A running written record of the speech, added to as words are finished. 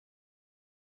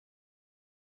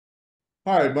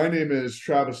Hi, my name is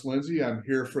Travis Lindsay. I'm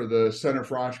here for the Center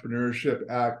for Entrepreneurship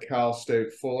at Cal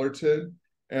State Fullerton.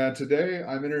 And today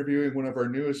I'm interviewing one of our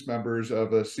newest members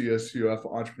of the CSUF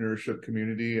Entrepreneurship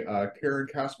community, Karen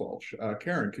Caswelch.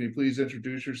 Karen, can you please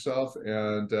introduce yourself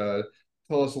and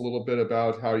tell us a little bit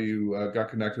about how you got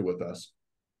connected with us?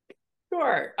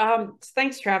 Sure.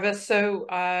 Thanks, Travis.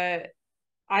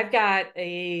 I've got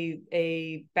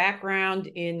a background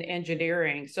in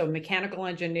engineering, so mechanical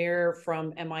engineer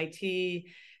from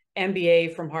MIT,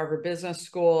 MBA from Harvard Business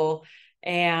School,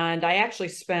 and I actually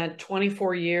spent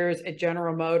 24 years at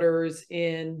General Motors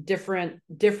in different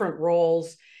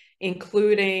roles,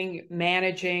 including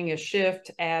managing a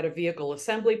shift at a vehicle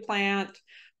assembly plant,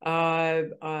 uh,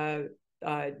 uh,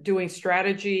 doing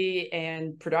strategy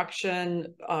and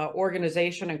production,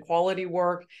 organization and quality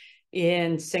work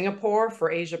in Singapore for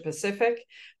Asia Pacific,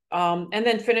 and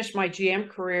then finished my GM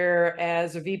career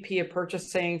as a VP of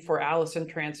purchasing for Allison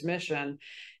Transmission.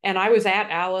 And I was at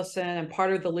Allison and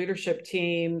part of the leadership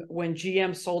team when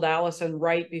GM sold Allison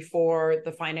right before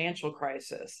the financial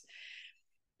crisis.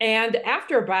 And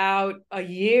after about a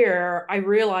year, I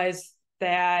realized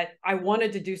that I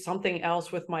wanted to do something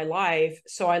else with my life.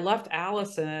 So I left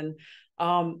Allison,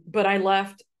 but I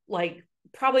left like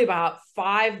probably about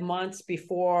 5 months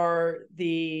before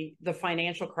the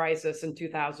financial crisis in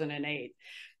 2008.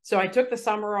 So I took the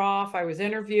summer off. I was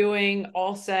interviewing,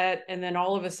 all set, and then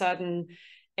all of a sudden,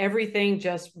 everything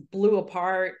just blew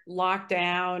apart, locked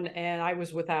down, and I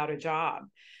was without a job.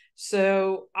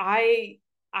 So I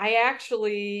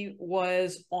actually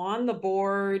was on the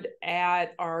board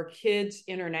at our kids'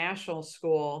 international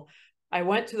school. I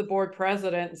went to the board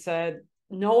president and said,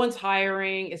 "No one's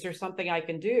hiring. Is there something I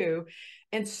can do?"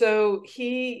 And so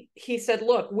he said,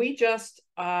 "Look, we just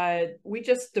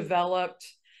developed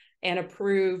and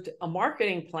approved a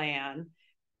marketing plan,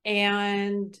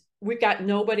 and we've got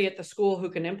nobody at the school who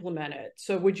can implement it.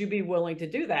 So would you be willing to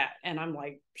do that?" And I'm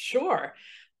like, "Sure.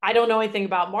 I don't know anything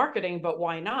about marketing, but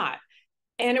why not?"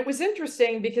 And it was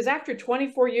interesting because after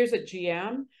 24 years at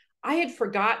GM, I had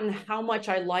forgotten how much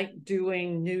I liked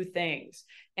doing new things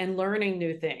and learning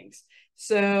new things.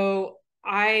 So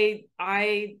I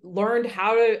learned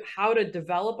how to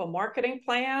develop a marketing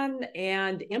plan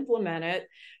and implement it.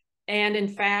 And in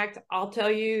fact, I'll tell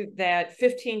you that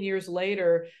 15 years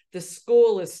later, the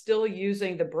school is still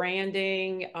using the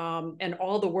branding and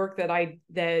all the work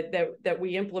that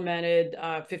we implemented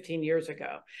 15 years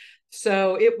ago.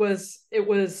 So it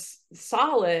was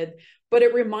solid, but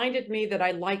it reminded me that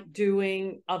I like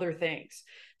doing other things.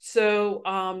 So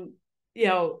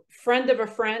friend of a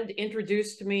friend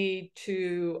introduced me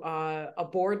to a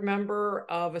board member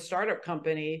of a startup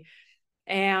company,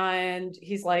 and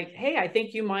he's like, "Hey, I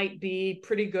think you might be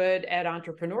pretty good at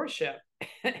entrepreneurship."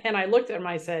 And I looked at him,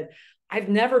 I said, "I've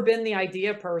never been the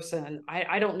idea person.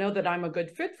 I don't know that I'm a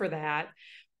good fit for that."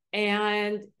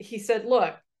 And he said,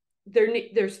 "Look,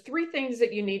 there's three things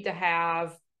that you need to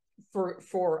have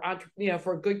for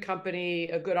a good company,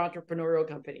 a good entrepreneurial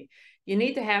company. You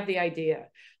need to have the idea.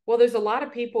 Well, there's a lot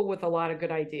of people with a lot of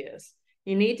good ideas.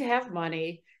 You need to have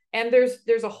money, and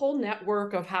there's a whole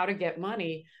network of how to get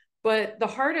money. But the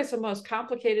hardest and most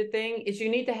complicated thing is you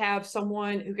need to have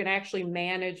someone who can actually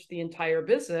manage the entire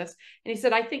business." And he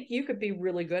said, "I think you could be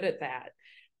really good at that."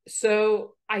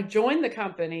 So I joined the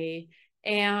company,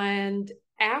 and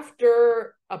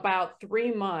after about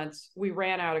 3 months, we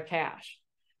ran out of cash.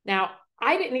 Now,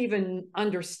 I didn't even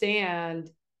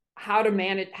understand how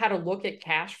to look at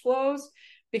cash flows,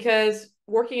 because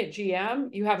working at GM,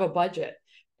 you have a budget,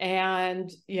 and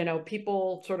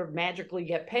people sort of magically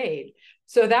get paid.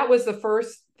 So that was the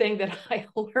first thing that I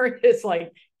learned, is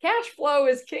like cash flow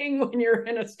is king when you're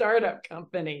in a startup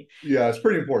company. Yeah, it's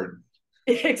pretty important.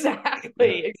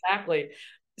 Exactly, exactly.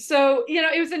 So,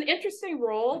 it was an interesting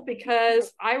role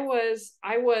because I was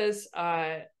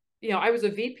a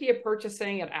VP of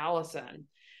purchasing at Allison,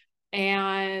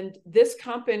 and this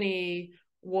company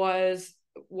was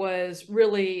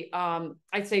really,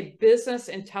 I'd say, business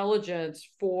intelligence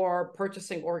for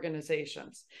purchasing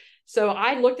organizations. So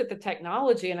I looked at the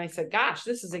technology and I said, "Gosh,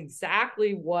 this is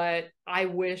exactly what I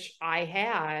wish I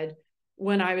had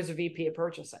when I was a VP of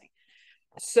purchasing."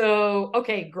 So,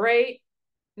 okay, great.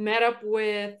 Met up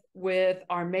with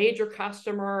our major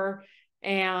customer,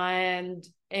 and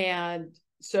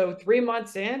so 3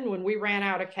 months in, when we ran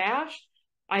out of cash,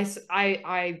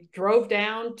 I drove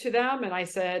down to them and I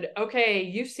said, "Okay,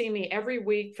 you see me every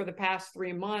week for the past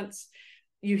 3 months.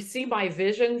 You see my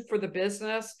vision for the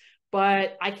business,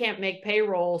 but I can't make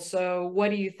payroll. So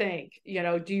what do you think?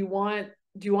 Do you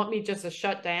want me just to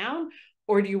shut down,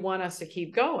 or do you want us to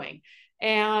keep going?"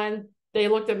 And They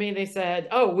looked at me and they said,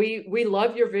 "Oh, we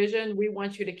love your vision. We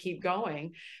want you to keep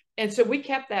going." And so we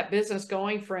kept that business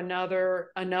going for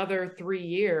another 3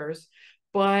 years.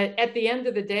 But at the end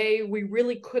of the day, we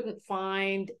really couldn't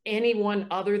find anyone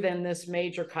other than this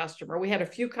major customer. We had a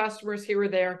few customers here or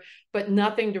there, but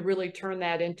nothing to really turn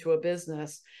that into a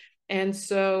business. And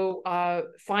so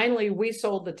finally, we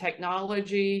sold the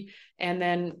technology, and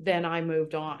then I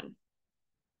moved on.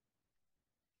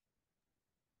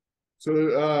 So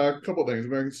a couple of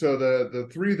things. So the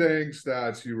three things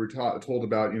that you were told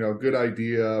about, good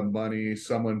idea, money,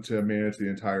 someone to manage the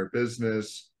entire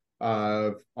business.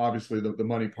 Obviously, the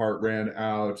money part ran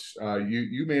out.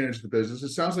 You managed the business. It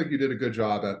sounds like you did a good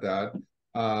job at that.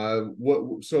 What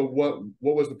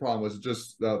was the problem? Was it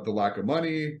just the lack of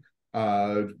money?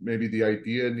 Maybe the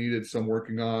idea needed some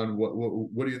working on.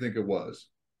 What do you think it was?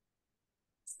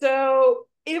 So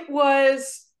it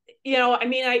was, I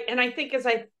mean, I think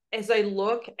as I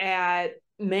look at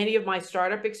many of my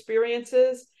startup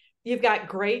experiences, you've got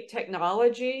great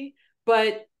technology,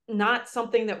 but not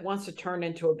something that wants to turn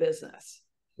into a business.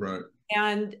 Right.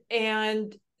 And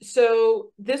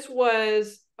so this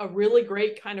was a really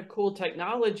great kind of cool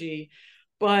technology.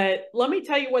 But let me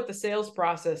tell you what the sales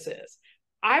process is.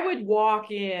 I would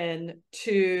walk in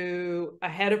to a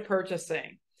head of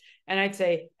purchasing and I'd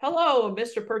say, "Hello,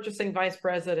 Mr. Purchasing Vice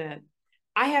President.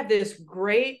 I have this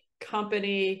great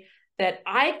company that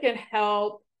I can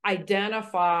help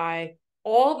identify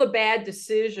all the bad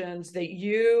decisions that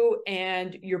you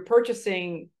and your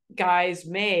purchasing guys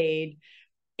made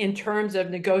in terms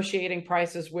of negotiating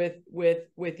prices with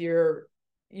your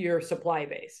supply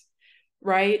base."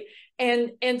 Right.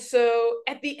 And so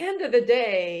at the end of the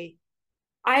day,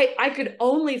 I could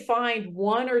only find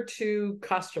one or two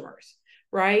customers,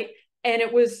 right? And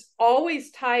it was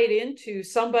always tied into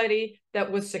somebody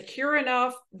that was secure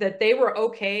enough that they were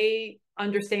okay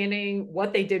understanding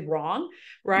what they did wrong,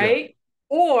 right? Yeah.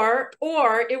 Or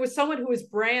it was someone who was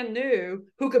brand new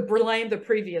who could blame the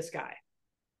previous guy.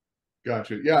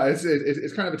 Gotcha. Yeah,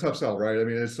 it's kind of a tough sell, right? I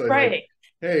mean, it's like, Right.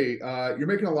 hey, you're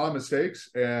making a lot of mistakes,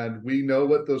 and we know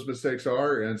what those mistakes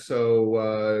are, and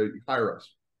so hire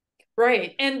us.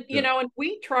 Right. And, Yeah. and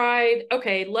we tried,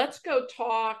 okay, let's go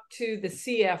talk to the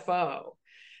CFO,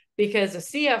 because the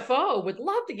CFO would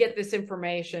love to get this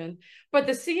information, but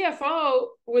the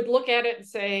CFO would look at it and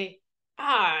say,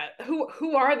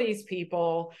 who are these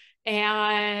people?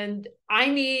 And I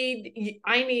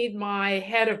need my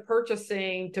head of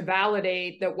purchasing to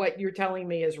validate that what you're telling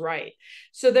me is right.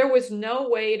 So there was no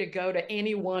way to go to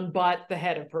anyone but the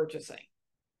head of purchasing.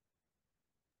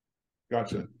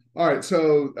 Gotcha. All right.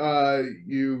 So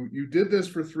you did this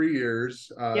for 3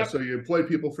 years. Yep. So you employed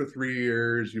people for 3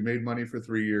 years. You made money for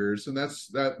 3 years, and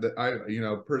that I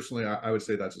personally I would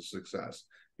say that's a success.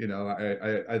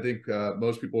 I think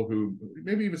most people who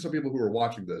maybe even some people who are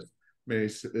watching this may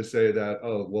say that,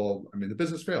 oh well, I mean the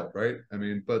business failed, right? I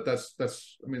mean, but that's I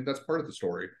mean that's part of the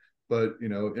story. But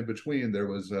in between there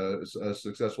was a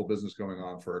successful business going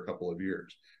on for a couple of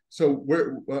years. So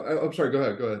where I'm sorry, go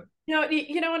ahead. Go ahead.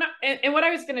 And what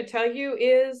I was going to tell you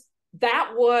is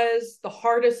that was the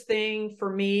hardest thing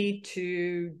for me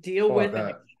to deal Oh, I with and bet.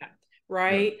 accept, Yeah.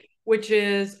 right? Which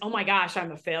is, oh my gosh,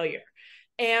 I'm a failure.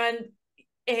 And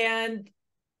it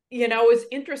was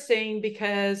interesting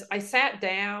because I sat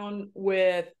down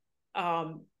with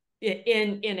in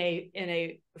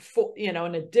a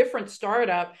different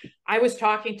startup. I was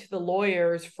talking to the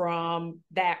lawyers from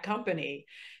that company,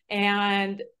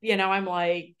 and I'm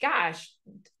like, gosh,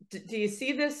 do you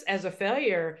see this as a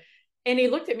failure? And he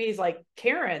looked at me, he's like,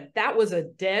 "Karen, that was a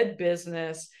dead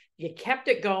business. You kept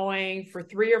it going for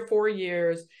 3 or 4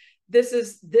 years. This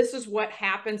is what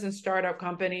happens in startup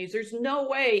companies. There's no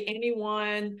way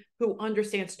anyone who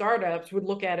understands startups would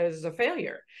look at it as a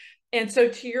failure." And so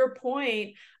to your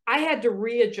point, I had to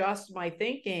readjust my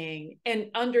thinking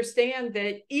and understand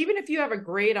that even if you have a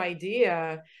great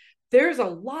idea, there's a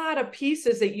lot of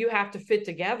pieces that you have to fit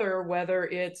together, whether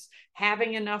it's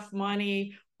having enough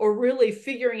money or really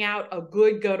figuring out a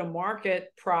good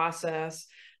go-to-market process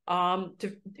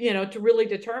to really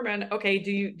determine, okay,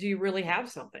 do you really have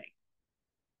something?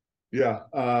 Yeah,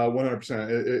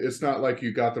 100%. It's not like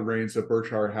you got the reins of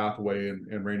Berkshire Hathaway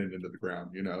and ran it into the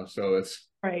ground, So it's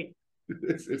Right.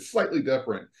 it's slightly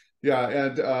different. Yeah,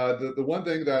 and the one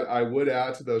thing that I would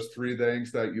add to those three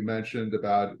things that you mentioned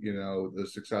about the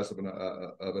success of an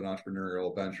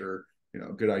entrepreneurial venture,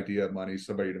 good idea, money,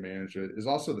 somebody to manage it, is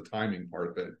also the timing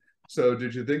part of it. So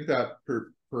did you think that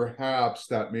perhaps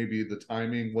that maybe the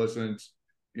timing wasn't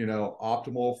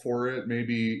optimal for it?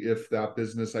 Maybe if that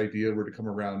business idea were to come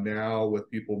around now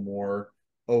with people more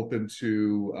open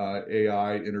to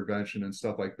AI intervention and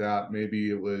stuff like that, maybe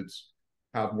it would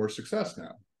have more success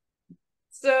now.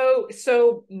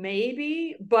 So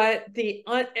maybe, but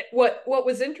what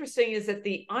was interesting is that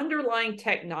the underlying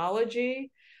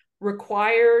technology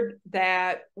required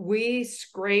that we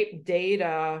scrape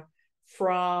data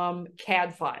from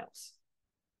CAD files.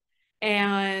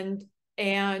 And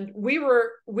we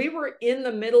were in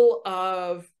the middle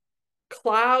of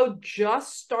cloud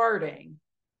just starting,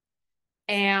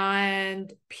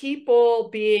 and people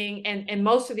being and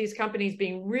most of these companies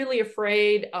being really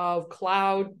afraid of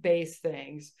cloud-based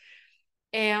things.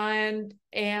 And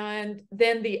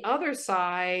then the other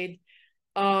side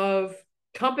of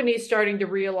companies starting to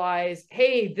realize,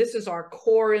 hey, this is our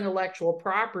core intellectual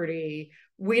property.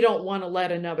 We don't want to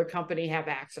let another company have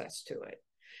access to it.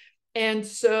 And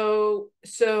so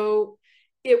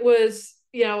it was,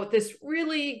 this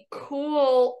really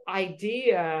cool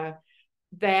idea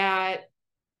that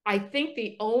I think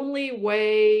the only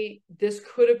way this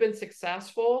could have been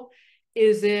successful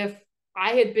is if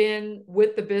I had been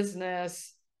with the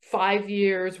business 5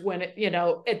 years when it,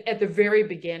 at the very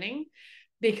beginning,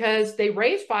 because they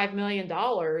raised $5 million,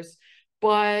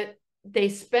 but they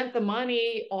spent the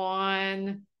money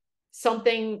on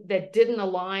something that didn't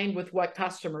align with what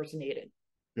customers needed.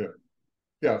 Yeah.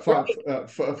 Yeah,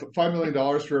 $5 million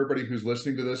for everybody who's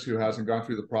listening to this who hasn't gone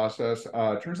through the process.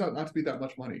 Turns out not to be that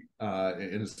much money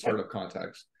in a startup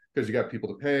context, because you got people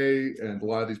to pay, and a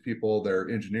lot of these people, they're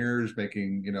engineers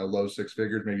making low six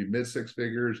figures, maybe mid six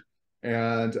figures,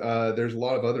 and there's a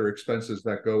lot of other expenses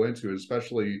that go into it,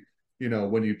 especially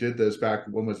when you did this back,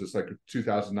 when was this, like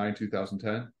 2009,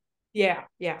 2010? Yeah.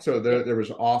 So there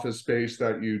was office space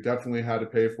that you definitely had to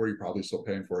pay for. You're probably still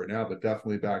paying for it now, but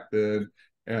definitely back then.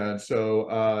 And so,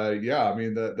 yeah, I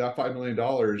mean, that $5 million,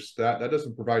 that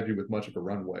doesn't provide you with much of a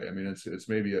runway. I mean, it's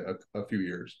maybe a few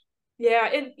years. Yeah,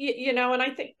 and and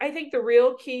I think the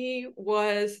real key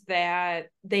was that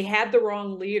they had the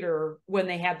wrong leader when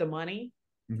they had the money.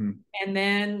 Mm-hmm. And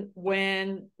then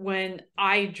when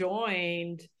I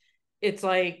joined, it's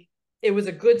like it was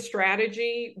a good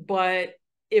strategy, but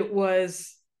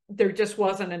there just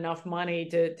wasn't enough money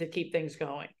to keep things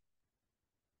going.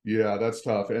 Yeah, that's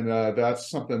tough. And that's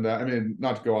something that, I mean,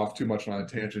 not to go off too much on a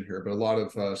tangent here, but a lot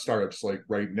of startups, like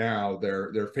right now,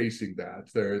 they're facing that.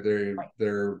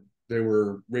 They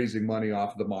were raising money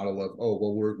off of the model of, oh,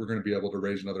 well, we're going to be able to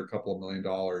raise another couple of $1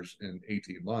 million in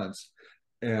 18 months.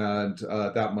 And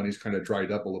that money's kind of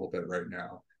dried up a little bit right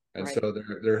now. And so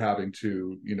they're having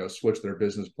to, switch their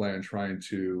business plan, trying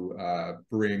to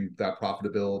bring that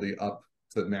profitability up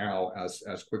to now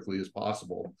as quickly as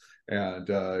possible, and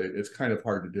it's kind of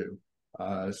hard to do.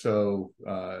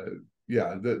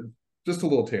 Yeah, just a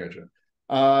little tangent.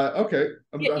 Okay.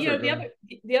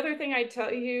 The other thing I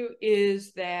tell you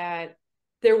is that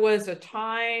there was a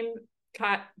time,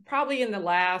 probably in the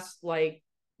last like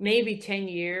maybe 10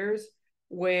 years,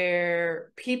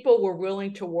 where people were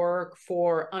willing to work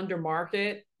for under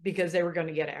market because they were going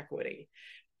to get equity.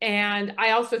 And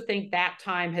I also think that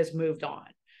time has moved on.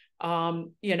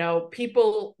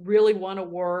 People really want to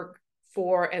work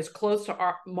for as close to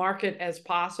our market as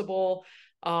possible.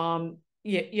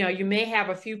 You may have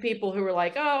a few people who are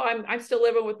like, oh, I'm still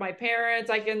living with my parents.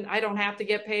 I don't have to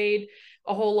get paid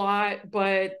a whole lot,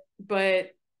 but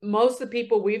most of the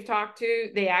people we've talked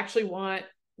to, they want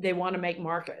to make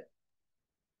market.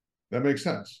 That makes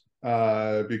sense.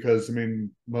 Because I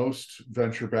mean, most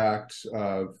venture-backed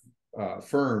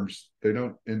firms, they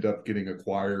don't end up getting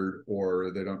acquired,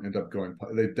 or they don't end up going,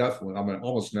 they definitely, I mean,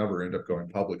 almost never end up going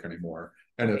public anymore.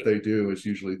 And if they do, it's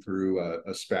usually through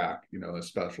a SPAC, a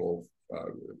special,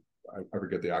 I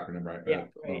forget the acronym at the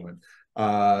moment,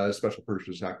 special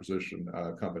purchase acquisition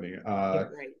company.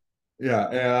 Yeah.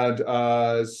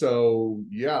 And so,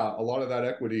 yeah, a lot of that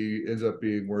equity ends up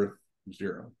being worth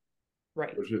zero.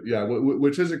 Right.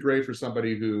 Which isn't great for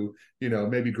somebody who,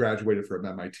 maybe graduated from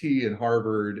MIT and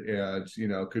Harvard, and,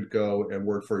 could go and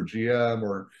work for a GM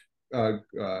or, a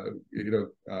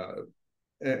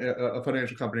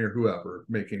financial company or whoever,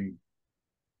 making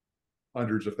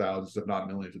hundreds of thousands, if not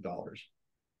millions of dollars.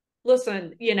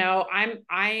 Listen, I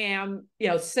am,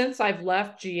 since I've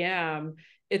left GM,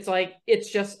 it's like,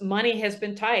 it's just money has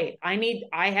been tight.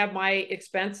 I have my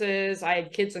expenses. I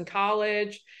had kids in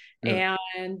college. Yeah.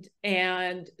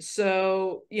 And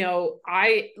so,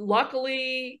 I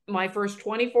luckily my first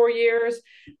 24 years,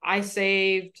 I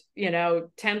saved,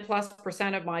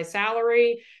 10+% of my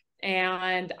salary.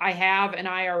 and I have an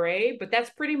IRA, but that's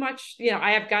pretty much,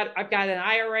 I've got an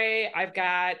IRA, I've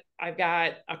got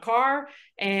a car,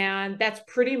 and that's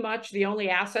pretty much the only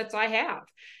assets I have.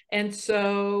 And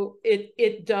so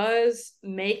it does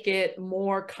make it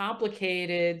more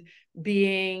complicated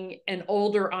being an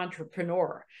older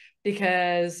entrepreneur,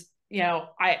 because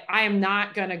I am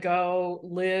not going to go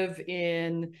live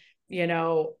in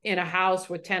in a house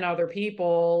with 10 other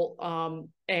people,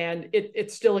 and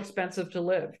it's still expensive to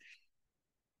live.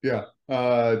 Yeah,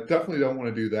 definitely don't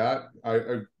want to do that.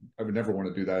 I would never want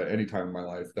to do that at any time in my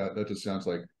life. That just sounds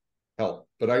like hell.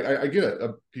 But I get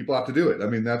it. People have to do it. I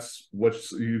mean, that's what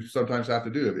you sometimes have to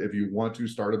do if you want to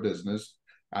start a business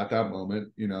at that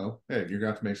moment. Hey, you're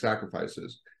gonna have to make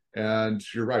sacrifices. And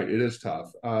you're right, it is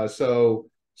tough. So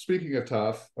speaking of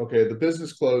tough, okay, the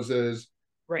business closes.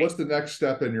 Right. What's the next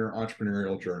step in your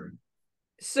entrepreneurial journey?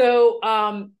 So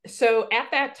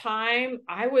at that time,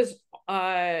 I was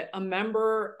a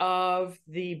member of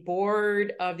the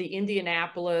board of the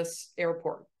Indianapolis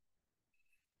airport.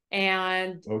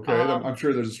 And okay, I'm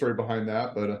sure there's a story behind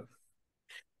that, but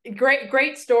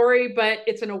great story, but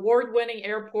it's an award-winning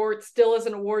airport, still is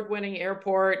an award-winning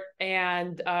airport.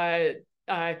 And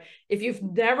if you've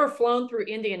never flown through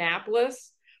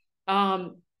Indianapolis,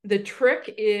 the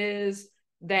trick is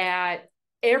that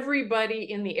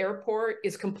everybody in the airport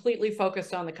is completely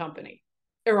focused on the company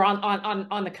or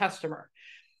on the customer.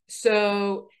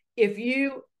 So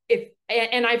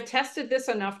and I've tested this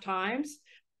enough times,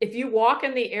 if you walk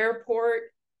in the airport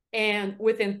and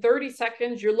within 30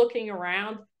 seconds you're looking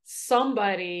around,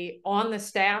 somebody on the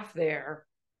staff there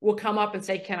will come up and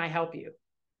say, "Can I help you?"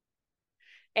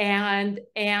 And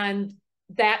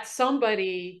that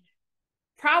somebody,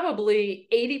 probably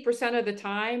 80% of the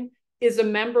time, is a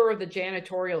member of the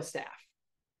janitorial staff.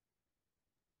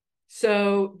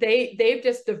 So they've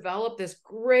just developed this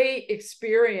great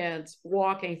experience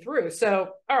walking through.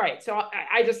 So, all right. So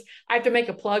I have to make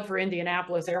a plug for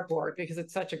Indianapolis Airport because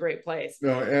it's such a great place.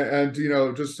 No, and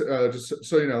just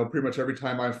so pretty much every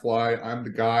time I fly, I'm the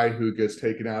guy who gets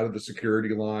taken out of the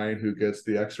security line, who gets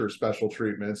the extra special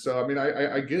treatment. So I mean,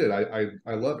 I get it.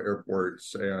 I love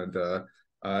airports and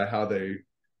how they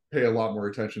pay a lot more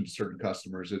attention to certain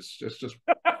customers. It's just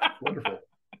wonderful.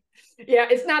 Yeah,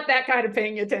 it's not that kind of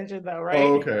paying attention though, right?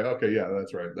 Oh, okay, yeah,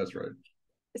 that's right.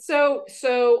 So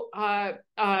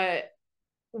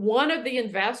one of the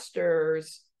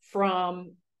investors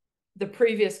from the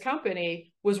previous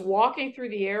company was walking through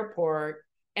the airport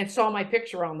and saw my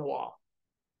picture on the wall.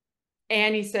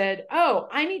 And he said, "Oh,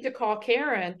 I need to call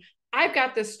Karen. I've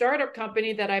got this startup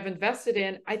company that I've invested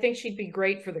in. I think she'd be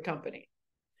great for the company."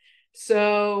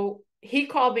 So he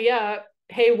called me up.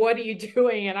 "Hey, what are you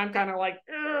doing?" And I'm kind of like,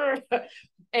 "Ugh."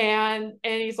 And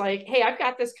he's like, "Hey, I've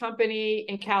got this company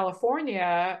in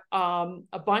California.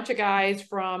 A bunch of guys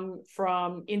from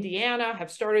Indiana have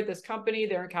started this company.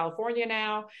 They're in California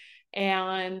now,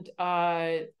 and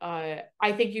I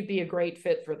think you'd be a great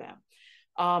fit for them.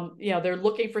 They're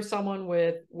looking for someone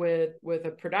with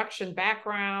a production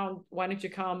background. Why don't you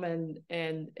come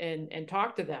and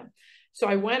talk to them?" So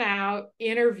I went out,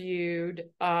 interviewed,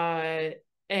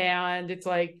 and it's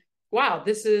like, wow,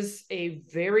 this is a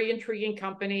very intriguing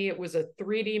company. It was a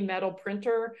 3D metal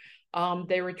printer.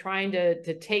 They were trying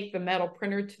to take the metal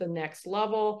printer to the next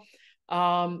level.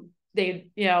 They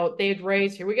had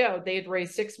raised, here we go, they had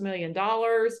raised $6 million.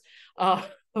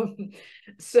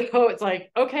 So it's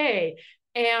like, okay.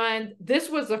 And this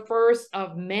was the first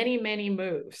of many, many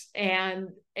moves.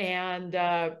 And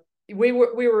we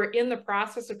were in the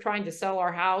process of trying to sell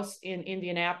our house in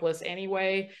Indianapolis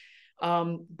anyway.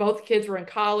 Both kids were in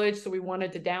college, so we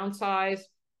wanted to downsize.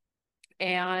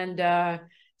 And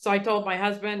so I told my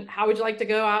husband, "How would you like to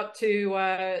go out to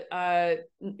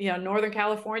Northern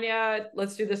California?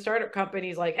 Let's do the startup company."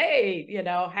 He's like, "Hey,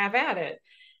 have at it."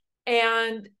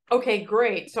 And okay,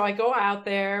 great. So I go out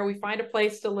there, we find a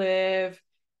place to live.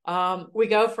 We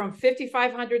go from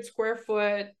 5,500 square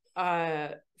foot,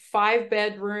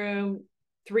 5-bedroom,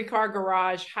 3-car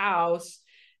garage house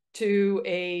to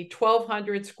a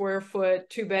 1,200 square foot,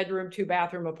 2-bedroom,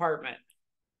 2-bathroom apartment.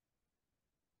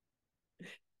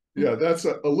 Yeah, that's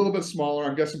a little bit smaller.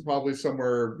 I'm guessing probably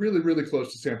somewhere really, really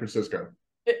close to San Francisco.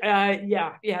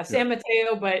 Yeah, San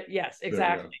Mateo, but yes,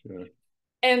 exactly. Yeah.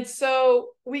 And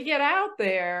so we get out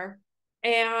there,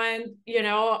 and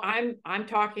I'm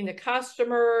talking to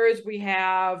customers. We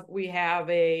have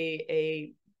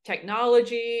a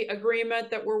technology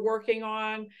agreement that we're working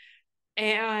on,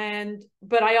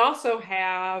 but I also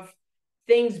have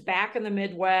things back in the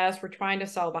Midwest. We're trying to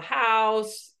sell the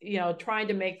house, trying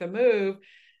to make the move.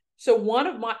 So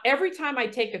every time I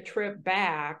take a trip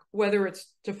back, whether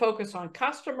it's to focus on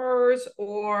customers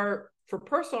or for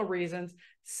personal reasons,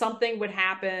 something would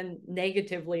happen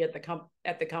negatively at the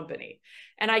company.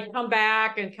 And I come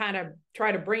back and kind of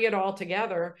try to bring it all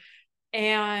together.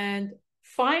 And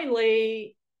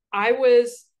finally, I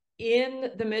was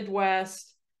in the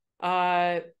Midwest.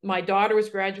 My daughter was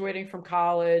graduating from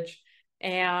college,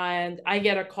 and I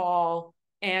get a call,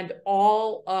 and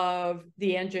all of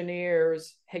the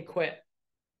engineers had quit.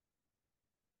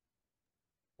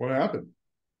 What happened?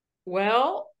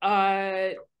 Well,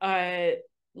 I gotta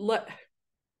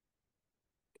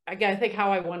think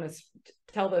how I want to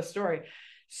tell this story.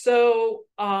 So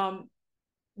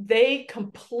they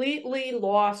completely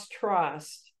lost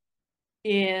trust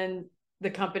in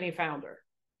the company founder.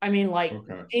 I mean, like,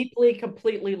 Okay. deeply,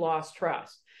 completely lost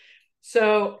trust.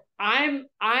 So I'm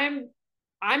at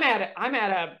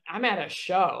a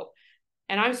show,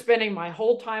 and I'm spending my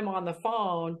whole time on the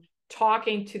phone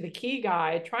talking to the key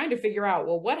guy, trying to figure out,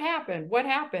 well, what happened? What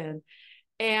happened?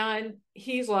 And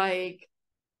he's like,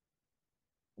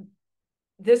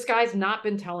 this guy's not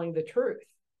been telling the truth.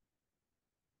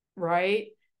 Right.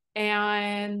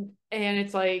 And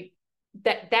it's like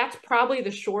that's probably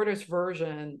the shortest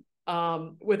version,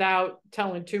 without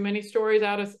telling too many stories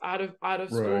out of Right.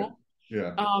 school.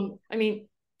 Yeah. I mean,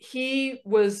 he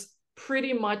was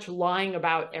pretty much lying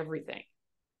about everything.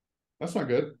 That's not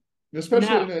good,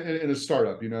 especially No. in a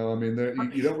startup. I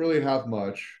mean, you don't really have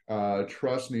much.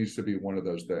 Trust needs to be one of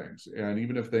those things. And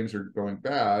even if things are going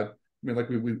bad, I mean, like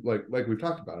we've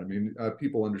talked about. I mean,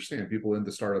 people understand. People in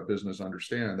the startup business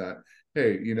understand that.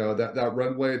 Hey, that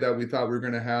runway that we thought we were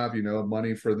going to have,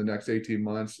 money for the next 18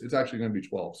 months, it's actually going to be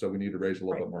 12. So we need to raise a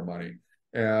little Right. bit more money.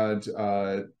 And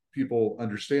people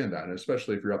understand that, and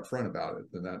especially if you're upfront about it,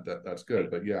 then that's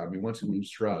good. But yeah, I mean, once you lose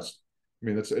trust, I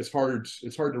mean, it's hard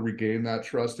to regain that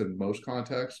trust in most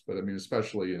contexts, but I mean,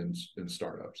 especially in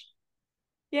startups.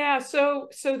 Yeah, so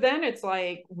then it's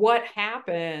like, what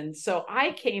happened? So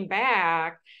I came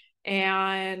back,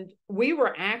 and we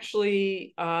were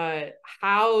actually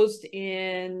housed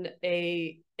in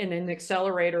an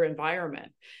accelerator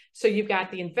environment. So you've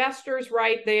got the investors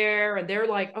right there, and they're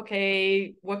like,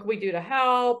 okay, what can we do to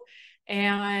help?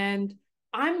 And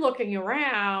I'm looking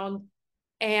around,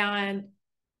 and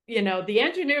the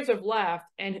engineers have left,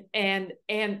 and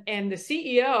the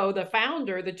CEO, the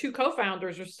founder, the two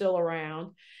co-founders are still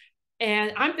around.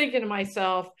 And I'm thinking to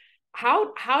myself,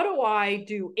 how do I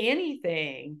do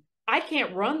anything? I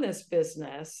can't run this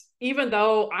business, even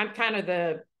though I'm kind of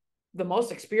the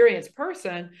most experienced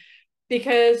person,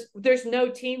 because there's no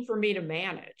team for me to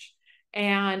manage.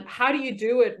 And how do you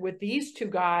do it with these two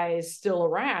guys still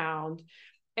around?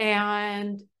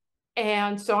 And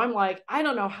so I'm like, I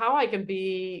don't know how I can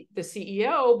be the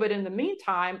CEO, but in the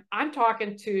meantime, I'm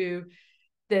talking to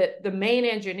the main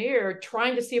engineer,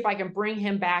 trying to see if I can bring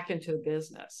him back into the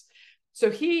business. So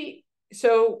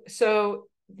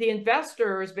the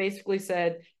investors basically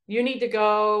said, you need to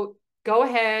go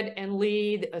ahead and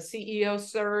lead a CEO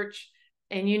search,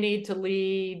 and you need to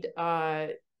lead a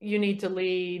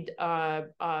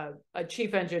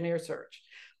chief engineer search.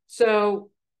 So,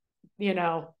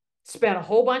 spent a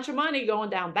whole bunch of money going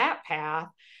down that path.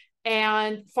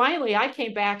 And finally I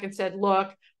came back and said,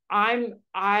 look, I'm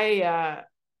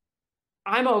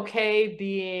okay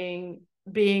being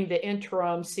the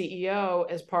interim CEO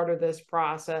as part of this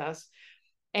process.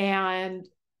 And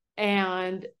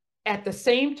at the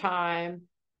same time,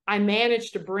 I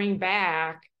managed to bring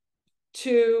back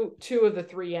two of the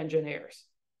three engineers.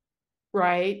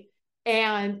 Right.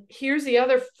 And here's the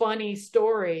other funny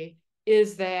story,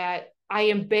 is that I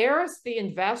embarrassed the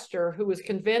investor, who was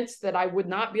convinced that I would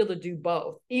not be able to do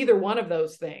both, either one of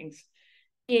those things,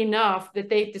 enough that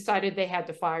they decided they had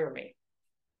to fire me.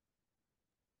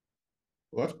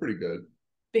 Well, that's pretty good.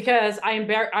 Because I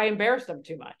embarrassed them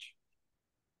too much.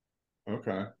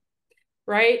 Okay.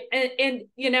 Right. And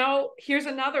here's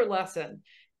another lesson.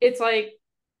 It's like,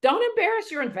 don't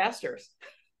embarrass your investors.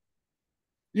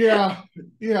 Yeah.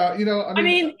 Yeah. I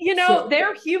mean, so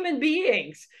they're human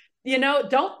beings.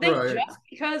 Don't think right. just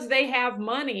because they have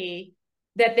money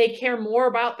that they care more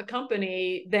about the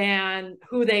company than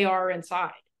who they are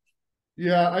inside.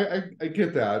 Yeah, I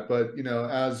get that, but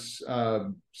as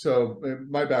so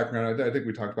my background, I think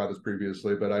we talked about this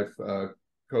previously, but I've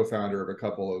co-founder of a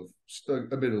couple of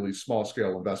admittedly small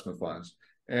scale investment funds,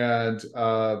 and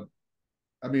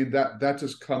I mean that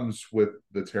just comes with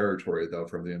the territory, though,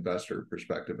 from the investor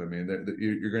perspective. I mean,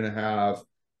 you're going to have,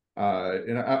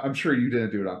 and I'm sure you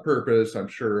didn't do it on purpose. I'm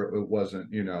sure it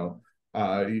wasn't, you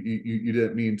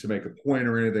didn't mean to make a point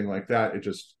or anything like that. It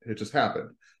just happened.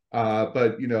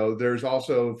 But there's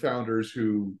also founders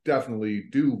who definitely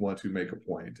do want to make a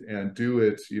point and do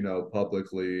it,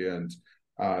 publicly, and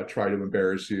try to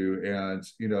embarrass you. And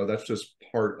that's just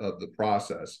part of the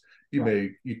process.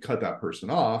 You cut that person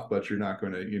off, but you're not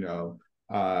going to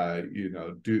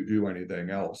do anything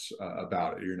else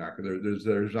about it. You're not going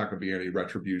there's not going to be any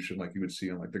retribution like you would see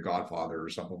in like The Godfather or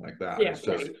something like that. Yeah, it's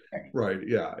just right.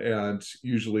 Yeah, and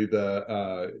usually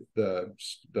the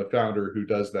founder who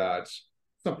does that,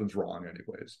 something's wrong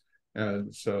anyways.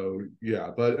 And so, yeah,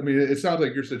 but I mean, it sounds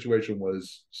like your situation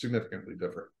was significantly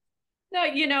different.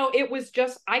 No, it was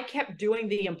just, I kept doing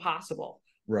the impossible.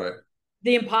 Right.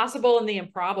 The impossible and the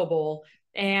improbable.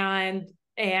 And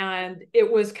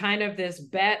it was kind of this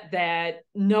bet that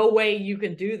no way you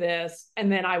can do this.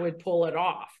 And then I would pull it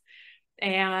off.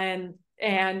 And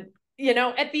at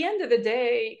the end of the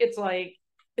day, it's like,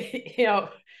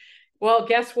 well,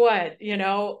 guess what?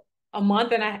 A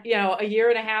month and a year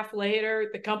and a half later,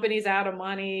 the company's out of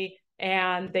money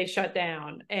and they shut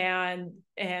down. And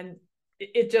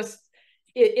it just,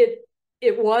 it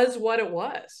was what it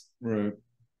was. Right.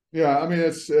 Yeah. I mean,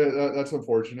 that's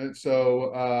unfortunate.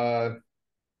 So,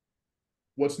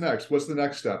 what's next? What's the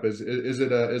next step? Is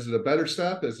it a better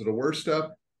step? Is it a worse step?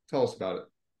 Tell us about it.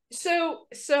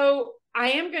 So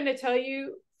I am going to tell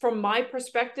you, from my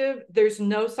perspective, there's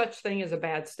no such thing as a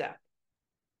bad step.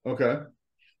 Okay.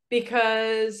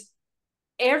 Because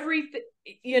everything,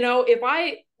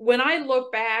 when I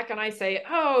look back and I say,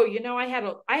 oh,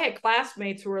 I had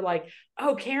classmates who were like,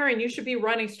 oh, Karen, you should be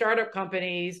running startup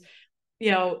companies,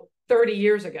 30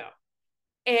 years ago.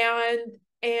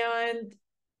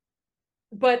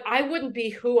 But I wouldn't be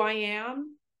who I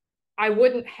am. I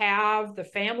wouldn't have the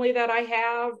family that I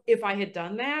have if I had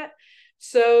done that.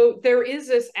 So there is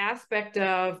this aspect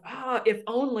of, if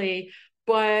only,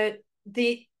 but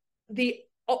the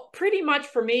pretty much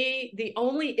for me, the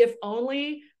only if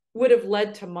only would have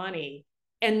led to money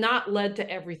and not led to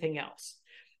everything else.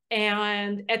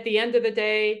 And at the end of the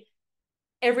day,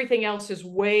 everything else is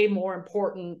way more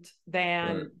important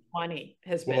than money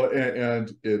has been. Well,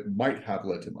 and it might have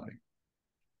led to money.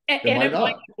 It might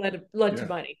have led to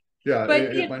money. Yeah, but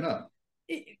it might not.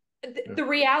 The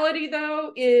reality,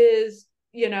 though, is,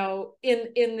 in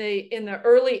the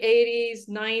early 80s,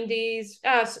 90s,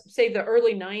 say the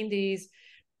early 90s,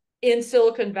 in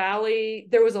Silicon Valley,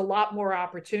 there was a lot more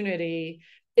opportunity.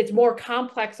 It's more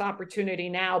complex opportunity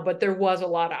now, but there was a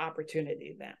lot of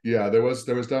opportunity then. Yeah, there was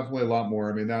definitely a lot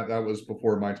more. I mean, that was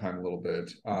before my time a little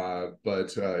bit.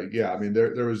 But yeah, I mean,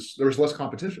 there was less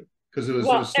competition because it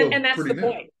was still and that's pretty the new.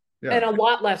 point. Yeah. And a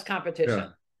lot less competition. Yeah.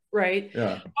 Right?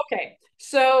 Yeah. Okay.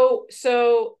 So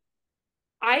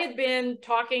I had been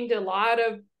talking to a lot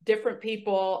of different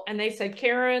people, and they said,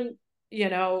 Karen,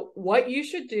 what you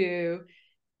should do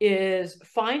is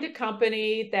find a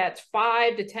company that's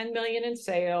 5 to 10 million in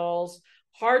sales,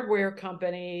 hardware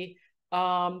company,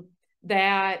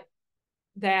 that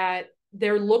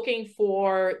they're looking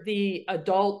for the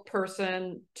adult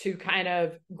person to kind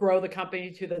of grow the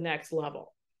company to the next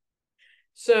level.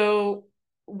 So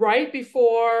right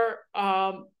before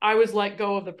I was let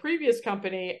go of the previous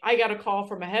company, I got a call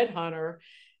from a headhunter.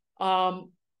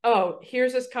 Oh,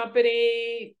 here's this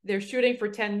company. They're shooting for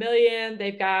 10 million.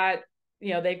 They've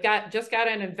just got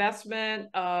an investment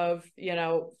of,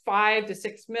 5 to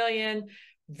 6 million,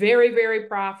 very, very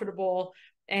profitable.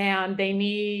 And they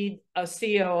need a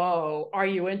COO. Are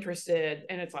you interested?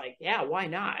 And it's like, yeah, why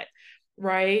not?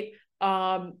 Right.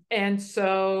 And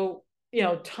so,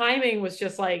 timing was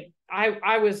just like,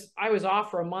 I was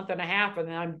off for a month and a half, and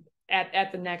then I'm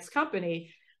at the next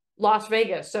company, Las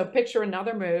Vegas. So picture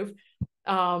another move.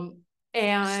 And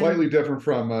slightly different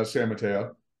from San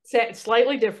Mateo.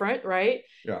 Slightly different, right?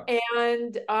 Yeah.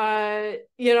 And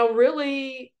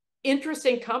really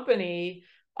interesting company.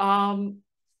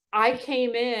 I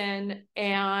came in,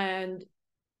 and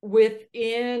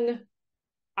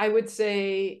I would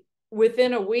say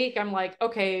within a week, I'm like,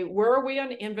 okay, where are we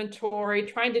on inventory?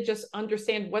 Trying to just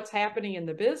understand what's happening in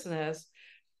the business.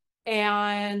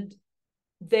 And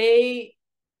they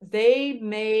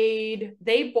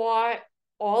bought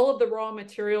all of the raw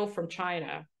material from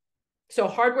China. So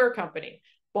hardware company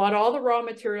bought all the raw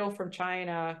material from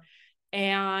China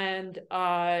and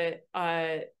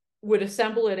would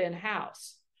assemble it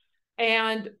in-house.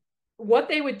 And what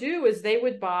they would do is they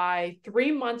would buy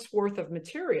 3 months worth of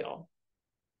material,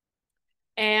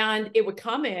 and it would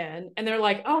come in, and they're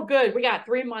like, oh, good, we got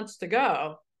 3 months to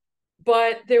go.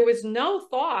 But there was no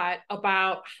thought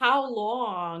about how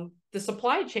long the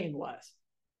supply chain was.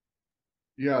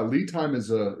 Yeah, lead time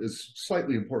is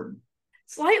slightly important.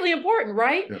 Slightly important,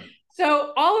 right? Yeah.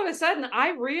 So all of a sudden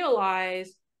I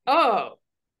realized, oh,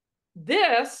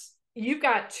 This, you've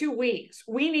got 2 weeks.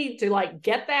 We need to like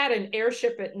get that and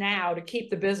airship it now to keep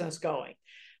the business going.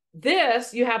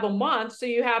 This, you have a month, so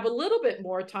you have a little bit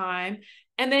more time.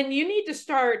 And then you need to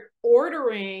start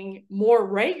ordering more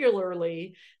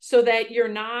regularly so that you're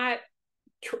not,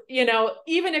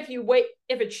 even if you wait,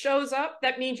 if it shows up,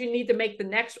 that means you need to make the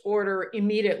next order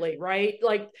immediately, right?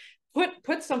 Like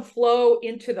put some flow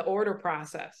into the order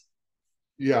process.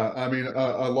 Yeah, I mean,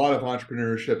 a lot of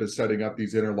entrepreneurship is setting up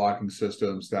these interlocking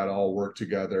systems that all work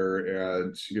together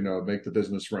and, make the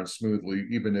business run smoothly,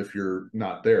 even if you're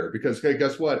not there. Because, hey,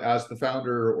 guess what? As the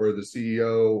founder or the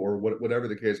CEO or whatever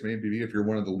the case may be, if you're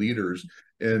one of the leaders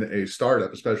in a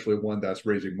startup, especially one that's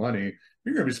raising money,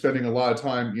 you're going to be spending a lot of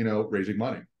time, raising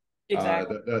money.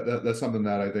 Exactly. That's something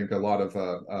that I think a lot of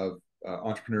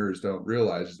entrepreneurs don't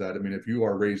realize is that, I mean, if you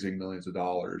are raising millions of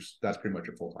dollars, that's pretty much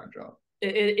a full-time job.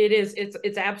 It is.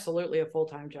 It's absolutely a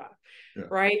full-time job, yeah.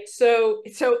 Right? So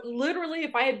literally,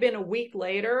 if I had been a week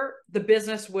later, the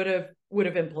business would have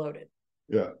imploded.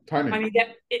 Yeah, timing. I mean,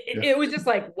 it was just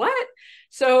like, what?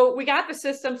 So we got the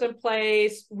systems in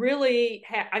place. Really,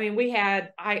 we had.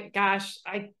 I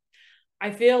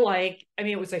feel like,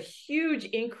 it was a huge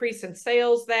increase in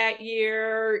sales that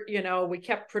year. We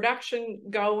kept production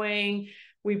going.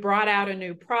 We brought out a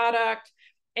new product.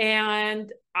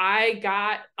 And I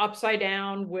got upside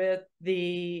down with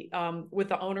the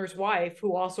owner's wife,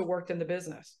 who also worked in the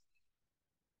business.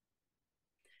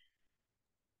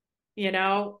 And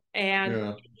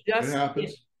yeah, it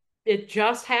happens. It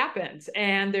just happens,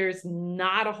 and there's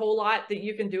not a whole lot that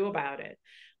you can do about it.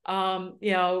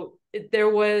 There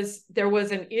was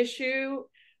an issue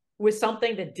with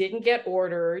something that didn't get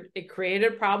ordered. It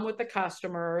created a problem with the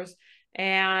customers,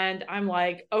 and I'm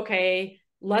like, okay,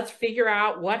 let's figure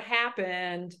out what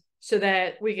happened so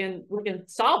that we can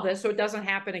solve this so it doesn't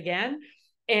happen again.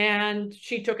 And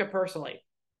she took it personally.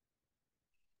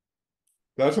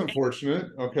 That's unfortunate.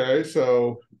 Okay,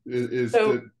 so did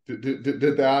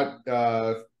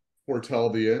that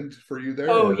foretell the end for you there?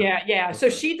 Oh, yeah. Okay.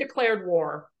 So she declared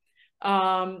war.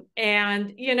 And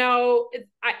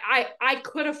I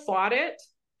could have fought it,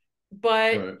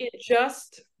 but right. it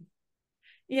just,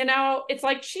 it's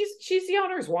like she's the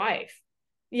owner's wife.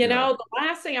 The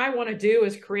last thing I want to do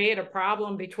is create a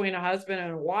problem between a husband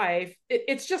and a wife.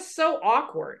 It's just so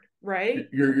awkward, right?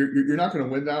 You're not going to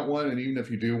win that one, and even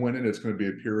if you do win it, it's going to be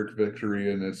a Pyrrhic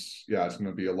victory, and it's going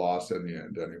to be a loss in the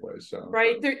end anyway. So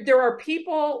right, there are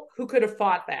people who could have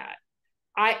fought that.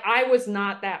 I was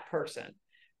not that person.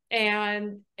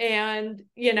 And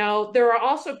there are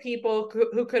also people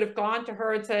who could have gone to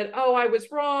her and said, oh, I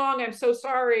was wrong, I'm so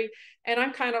sorry. And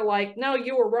I'm kind of like, no,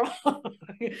 you were wrong.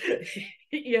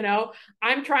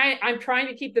 I'm trying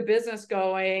to keep the business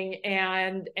going,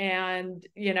 and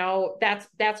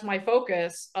that's my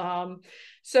focus.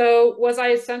 So was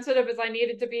I as sensitive as I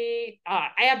needed to be?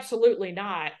 Absolutely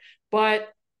not. But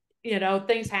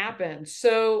things happen.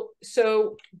 So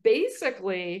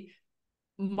basically,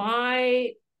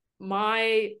 my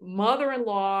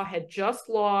mother-in-law had just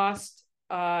lost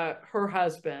her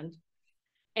husband,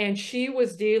 and she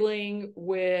was dealing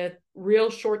with real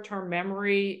short-term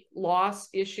memory loss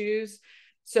issues.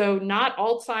 So not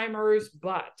Alzheimer's,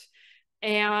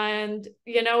 and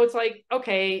it's like,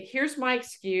 okay, here's my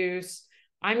excuse.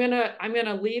 I'm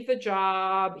gonna leave the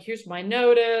job. Here's my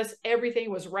notice.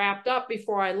 Everything was wrapped up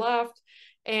before I left.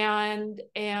 And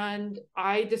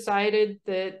I decided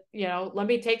that, let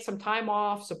me take some time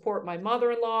off, support my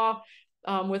mother-in-law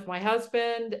with my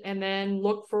husband, and then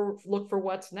look for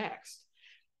what's next.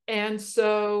 And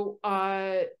so,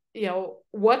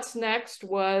 what's next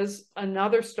was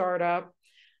another startup.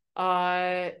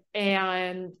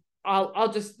 And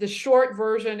I'll just, the short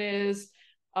version is,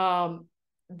 the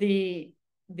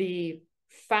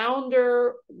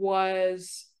founder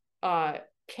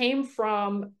came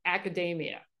from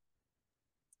academia.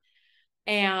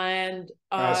 And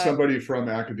as somebody from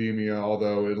academia,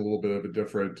 although in a little bit of a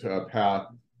different path,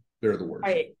 they're the worst.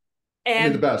 Right.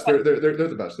 And the best. They're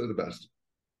the best. They're the best.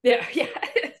 Yeah.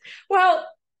 Well,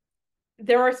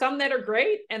 there are some that are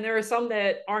great, and there are some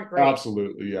that aren't great.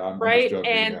 Absolutely, yeah. I'm right. Just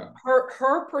joking, and yeah.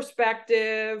 her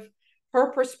perspective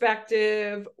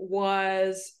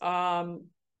was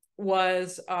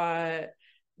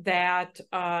that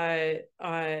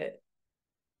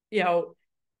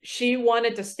she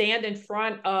wanted to stand in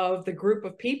front of the group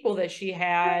of people that she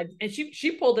had, and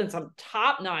she pulled in some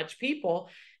top-notch people.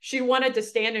 She wanted to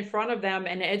stand in front of them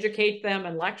and educate them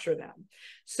and lecture them.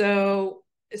 So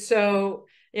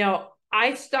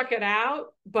I stuck it out,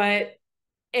 but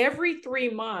every 3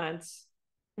 months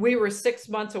we were 6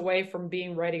 months away from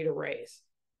being ready to raise.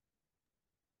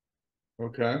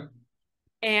 Okay.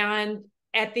 And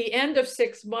at the end of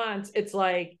 6 months, it's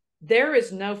like, there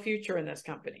is no future in this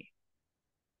company.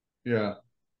 Yeah.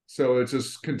 So it's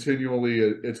just continually,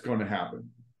 it's going to happen.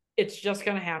 It's just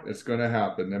going to happen. It's going to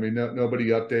happen. I mean, nobody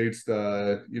updates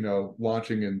the,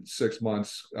 launching in 6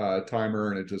 months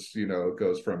timer, and it just,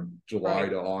 goes from July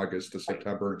to August to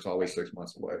September. It's always 6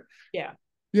 months away. Yeah.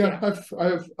 Yeah,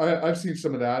 I've seen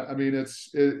some of that. I mean,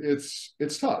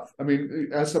 it's tough. I mean,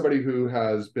 as somebody who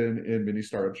has been in mini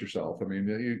startups yourself, I mean,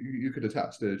 you could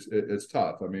attest it's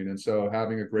tough. I mean, and so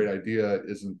having a great idea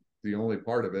isn't the only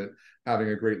part of it. Having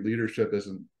a great leadership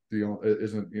isn't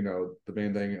the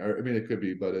main thing. I mean, it could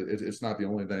be, but it's not the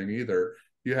only thing either.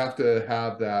 You have to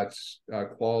have that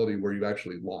quality where you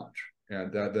actually launch,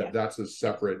 and that's a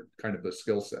separate kind of a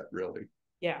skill set, really.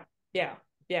 Yeah.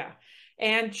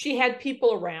 And she had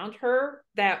people around her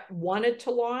that wanted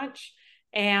to launch,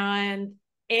 and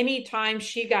anytime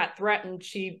she got threatened,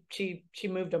 she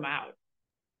moved them out.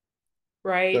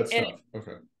 Right. That's tough.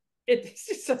 Okay.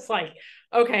 It's just like,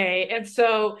 okay. And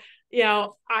so,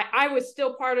 I was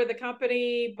still part of the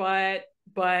company, but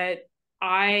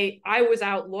I was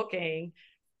out looking,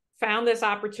 found this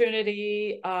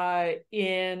opportunity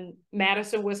in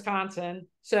Madison, Wisconsin.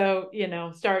 So,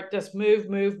 start just move.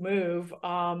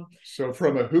 So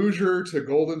from a Hoosier to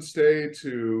Golden State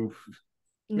to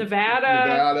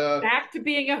Nevada, back to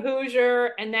being a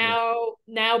Hoosier, and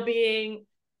now being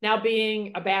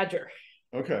a Badger.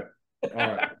 Okay.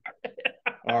 All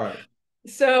right.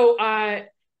 So,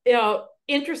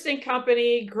 interesting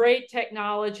company, great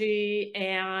technology,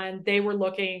 and they were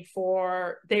looking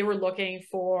for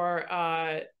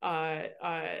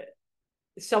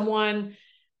someone,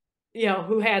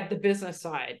 who had the business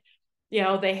side.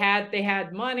 They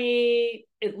had money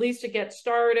at least to get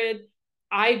started.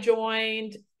 I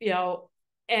joined,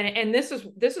 and this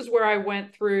is where I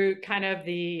went through kind of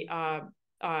the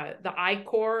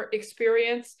I-Corps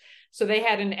experience. So they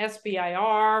had an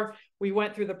SBIR. We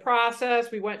went through the process.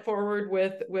 We went forward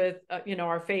with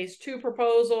our phase 2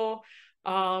 proposal.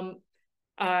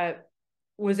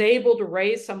 Was able to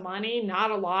raise some money,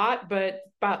 not a lot, but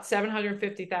about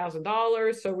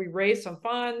 $750,000. So we raised some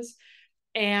funds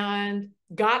and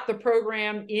got the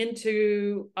program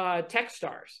into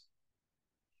Techstars.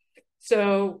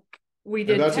 So we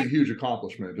did. And that's a huge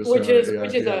accomplishment, which is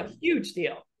a huge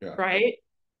deal, right?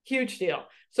 Huge deal.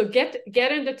 So get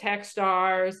into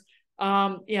Techstars.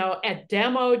 At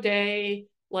demo day,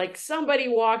 like somebody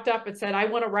walked up and said, "I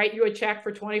want to write you a check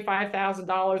for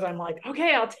 $25,000." I'm like,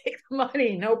 "Okay, I'll take the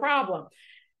money, no problem."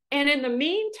 And in the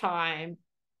meantime,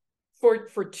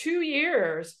 for 2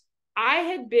 years, I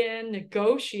had been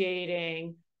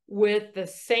negotiating with the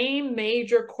same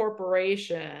major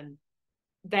corporation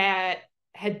that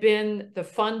had been the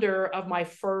funder of my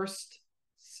first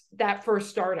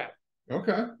startup.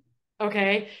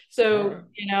 Okay. So,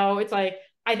 it's like,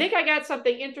 I think I got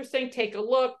something interesting. Take a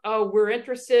look. Oh, we're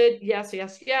interested. Yes.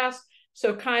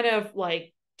 So kind of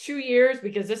like 2 years,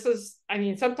 because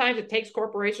sometimes it takes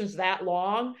corporations that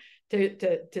long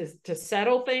to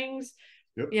settle things.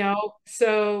 Yep.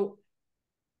 So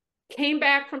came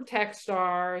back from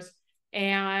Techstars,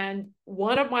 and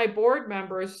one of my board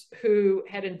members who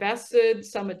had invested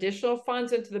some additional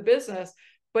funds into the business,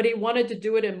 but he wanted to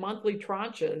do it in monthly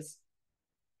tranches,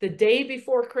 the day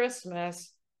before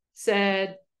Christmas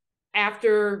said,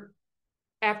 after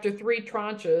 3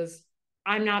 tranches,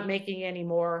 I'm not making any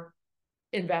more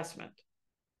investment.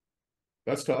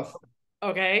 That's tough.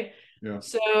 Okay. Yeah.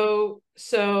 So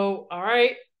all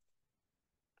right.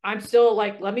 I'm still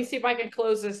like, let me see if I can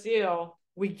close this deal.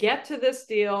 We get to this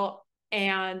deal,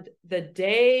 and the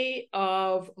day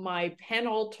of my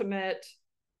penultimate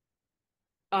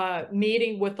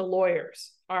meeting with the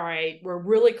lawyers, all right, we're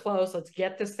really close. Let's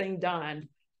get this thing done.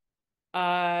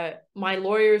 My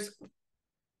lawyers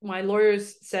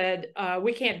said,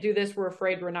 we can't do this. We're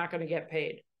afraid we're not going to get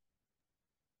paid.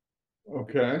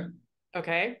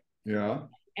 Okay. Yeah.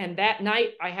 And that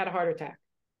night I had a heart attack.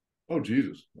 Oh,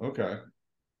 Jesus. Okay.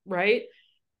 Right.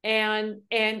 And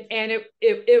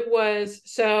it was,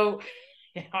 so,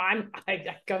 I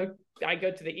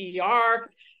go to the ER,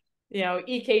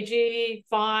 EKG,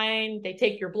 fine. They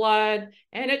take your blood,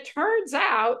 and it turns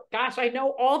out, gosh, I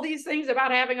know all these things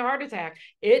about having a heart attack.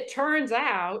 It turns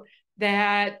out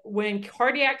that when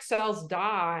cardiac cells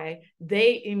die,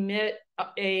 they emit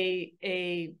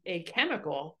a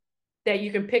chemical that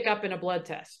you can pick up in a blood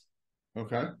test.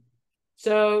 Okay.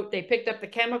 So they picked up the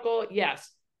chemical. Yes,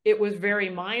 it was very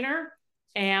minor,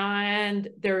 and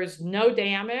there's no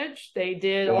damage. They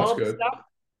did all the stuff.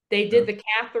 They did the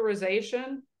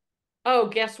catheterization. Oh,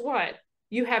 guess what?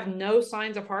 You have no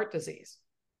signs of heart disease.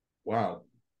 Wow.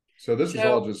 So this was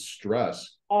all So just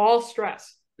stress. all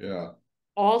stress, Yeah.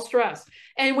 all stress.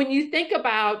 And when you think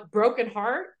about broken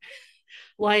heart,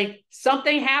 like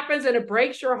something happens and it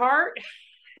breaks your heart,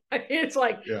 it's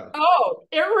like, Yeah. oh,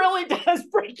 it really does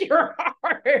break your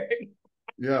heart.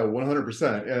 Yeah,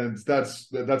 100%. And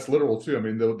that's literal too. I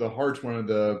mean, the heart's one of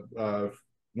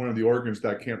the organs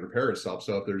that can't repair itself.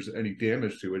 So if there's any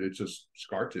damage to it, it's just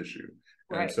scar tissue.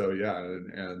 And Right. so yeah,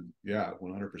 and yeah,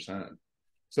 100%.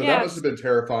 So that must Yes. have been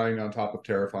terrifying on top of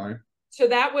terrifying. So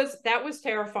that was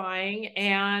terrifying.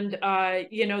 And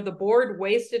the board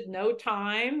wasted no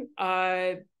time.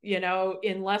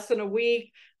 In less than a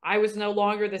week, I was no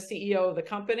longer the CEO of the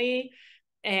company.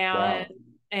 And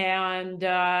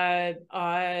Wow.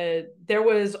 there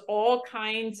was all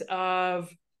kinds of,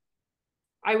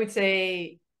 I would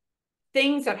say,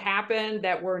 things that happened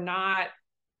that were not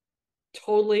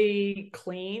totally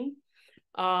clean.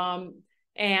 Um,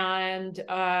 and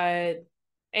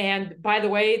by the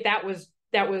way, that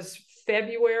was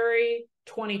February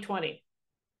 2020.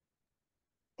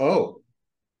 Oh,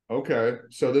 okay.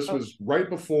 So this Oh, was right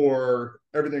before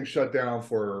everything shut down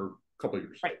for a couple of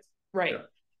years. right, right. Yeah.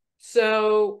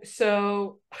 So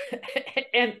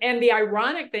and the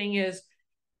ironic thing is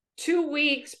 2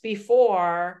 weeks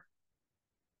before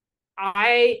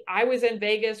I was in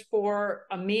Vegas for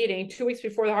a meeting, 2 weeks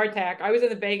before the heart attack. I was in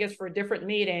the Vegas for a different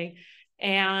meeting,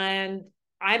 and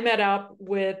I met up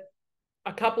with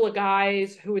a couple of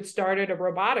guys who had started a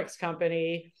robotics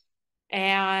company,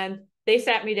 and they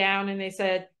sat me down and they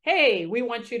said, "Hey, we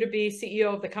want you to be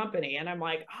CEO of the company." And I'm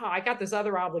like, "Oh, I got this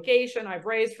other obligation I've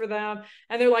raised for them."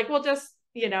 And they're like, "Well, just,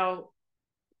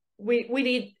 we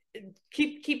need,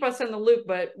 keep us in the loop,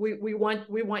 but we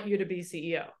want you to be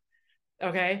CEO."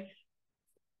 Okay.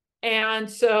 And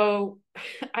so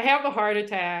I have a heart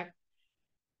attack.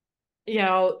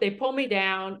 They pull me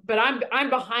down, but I'm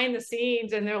behind the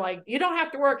scenes, and they're like, "You don't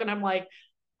have to work." And I'm like,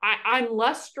 I'm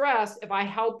less stressed if I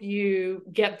help you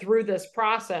get through this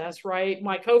process, right?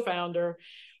 My co-founder.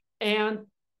 And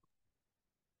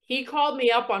he called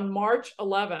me up on March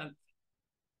 11th.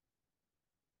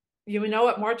 You know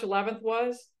what March 11th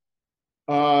was?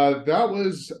 That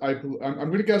was I'm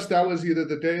going to guess that was either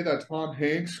the day that Tom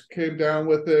Hanks came down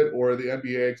with it or the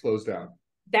NBA closed down.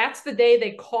 That's the day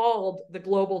they called the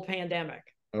global pandemic.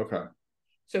 Okay.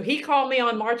 So he called me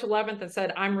on March 11th and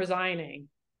said, "I'm resigning."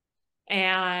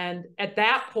 And at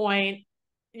that point,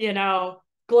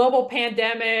 global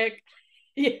pandemic,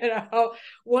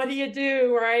 what do you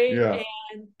do, right? Yeah.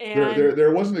 And There, and there,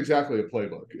 there wasn't exactly a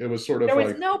playbook. It was sort of there was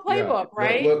like, no yeah, playbook,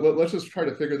 right? let's just try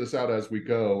to figure this out as we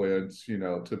go, and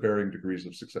to varying degrees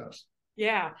of success.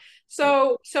 Yeah. Yeah.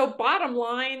 So bottom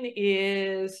line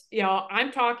is,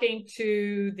 I'm talking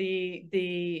to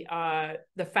the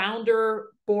founder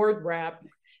board rep,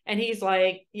 and he's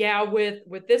like, "Yeah,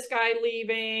 with this guy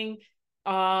leaving,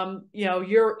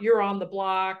 you're on the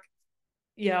block,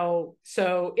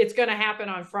 so it's going to happen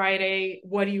on Friday.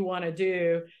 What do you want to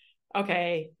do?"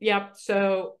 Okay. Yep.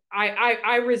 So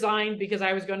I resigned because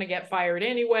I was going to get fired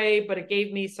anyway, but it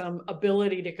gave me some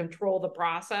ability to control the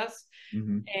process.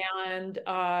 Mm-hmm.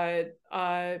 And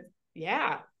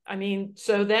yeah, I mean,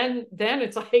 so then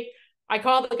it's like I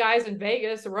called the guys in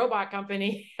Vegas, a robot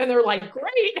company, and they're like,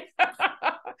 "Great."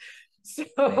 Right.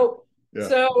 so Yeah.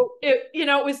 so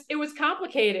it was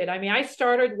complicated. I mean, I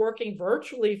started working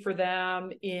virtually for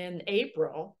them in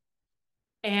April,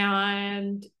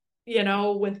 and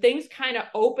when things kind of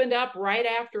opened up right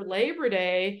after Labor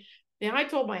Day, I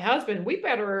told my husband, we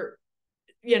better,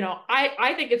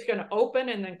 I think it's going to open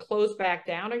and then close back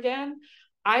down again.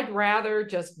 I'd rather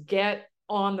just get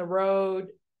on the road,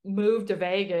 move to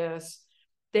Vegas.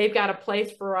 They've got a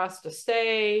place for us to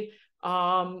stay.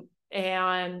 And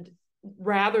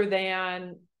rather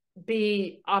than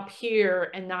be up here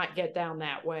and not get down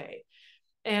that way.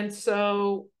 And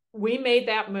so we made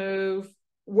that move,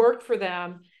 worked for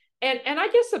them. And I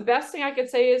guess the best thing I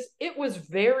could say is it was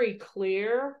very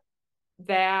clear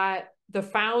that the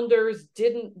founders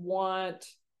didn't want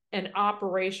an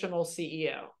operational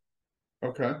CEO.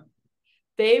 Okay.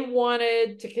 They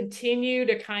wanted to continue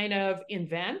to kind of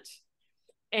invent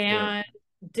Right. and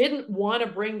didn't want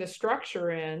to bring the structure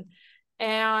in.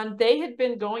 And they had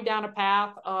been going down a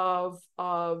path of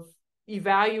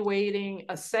evaluating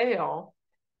a sale,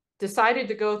 decided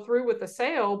to go through with the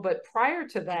sale. But prior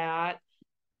to that,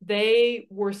 they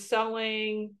were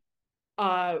selling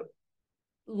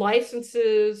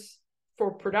licenses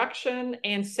for production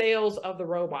and sales of the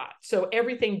robot. So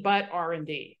everything but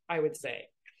R&D, I would say.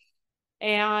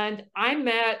 And I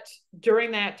met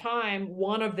during that time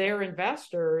one of their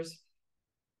investors.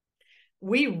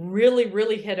 We really,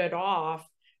 really hit it off.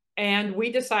 And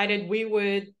we decided we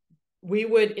would we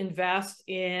would invest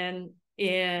in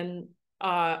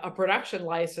a production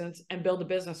license and build a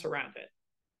business around it.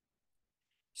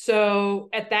 So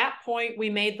at that point, we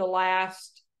made the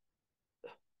last,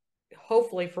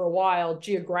 hopefully for a while,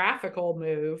 geographical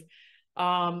move,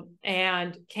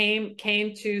 and came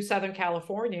to Southern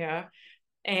California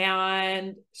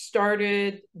and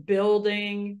started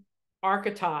building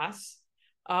Archytas,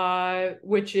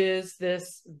 which is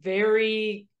this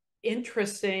very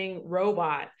interesting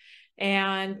robot.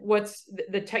 And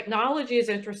the technology is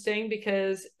interesting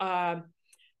because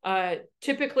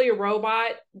typically a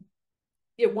robot,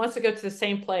 it wants to go to the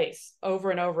same place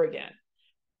over and over again.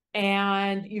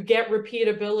 And you get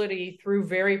repeatability through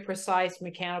very precise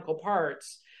mechanical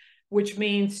parts, which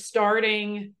means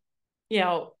starting,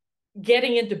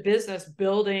 getting into business,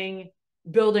 building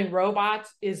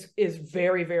robots is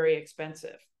very, very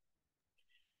expensive.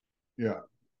 Yeah.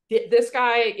 This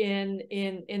guy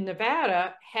in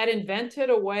Nevada had invented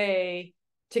a way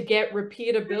to get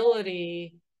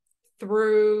repeatability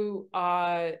through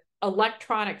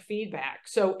electronic feedback.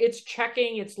 So it's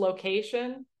checking its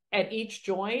location at each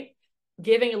joint,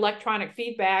 giving electronic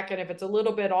feedback, and if it's a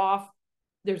little bit off,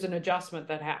 there's an adjustment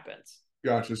that happens.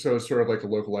 Gotcha. So it's sort of like a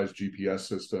localized GPS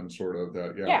system, sort of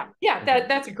that. Yeah. Yeah.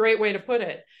 That's a great way to put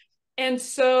it. And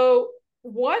so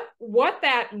what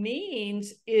that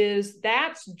means is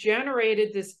that's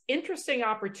generated this interesting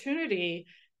opportunity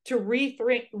to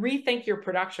rethink your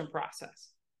production process,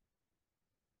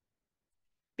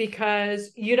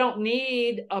 because you don't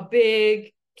need a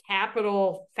big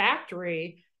capital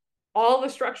factory. All the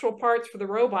structural parts for the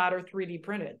robot are 3D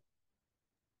printed.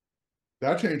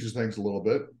 That changes things a little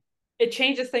bit. It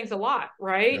changes things a lot,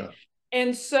 right? Yeah.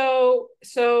 And so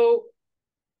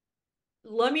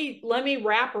let me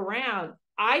wrap around.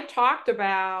 I talked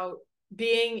about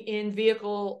being in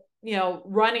vehicle,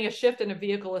 running a shift in a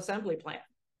vehicle assembly plant.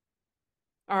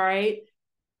 All right.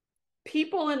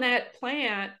 People in that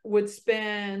plant would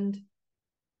spend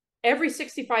every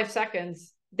 65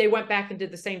 seconds, they went back and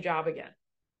did the same job again.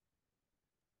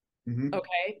 Mm-hmm.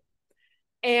 Okay.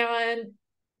 And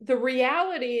the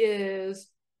reality is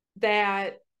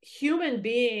that human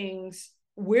beings,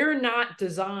 we're not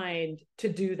designed to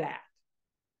do that.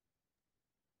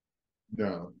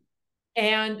 No.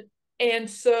 And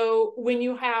so when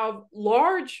you have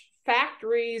large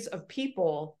factories of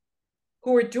people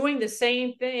who are doing the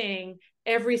same thing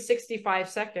every 65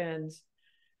 seconds,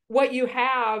 what you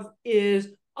have is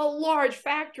a large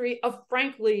factory of,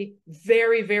 frankly,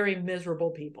 very, very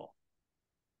miserable people.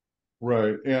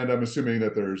 Right. And I'm assuming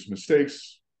that there's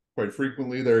mistakes quite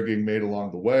frequently that are getting made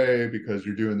along the way because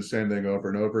you're doing the same thing over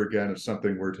and over again. If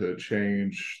something were to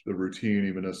change the routine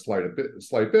even a slight bit,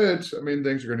 I mean,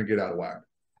 things are going to get out of whack.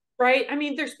 Right. I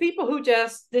mean, there's people who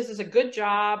just, this is a good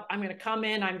job, I'm going to come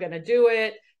in, I'm going to do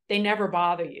it. They never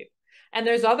bother you. And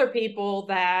there's other people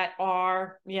that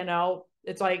are,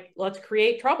 it's like, let's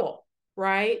create trouble.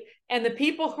 Right. And the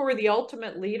people who are the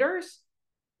ultimate leaders,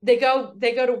 they go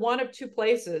to one of two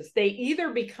places. They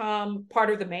either become part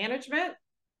of the management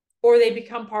or they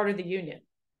become part of the union.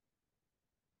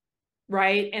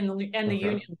 Right. And the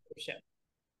union leadership.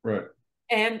 Right.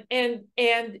 And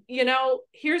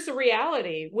here's the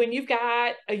reality. When you've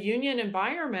got a union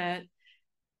environment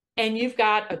and you've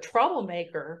got a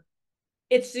troublemaker,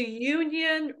 it's the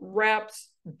union rep's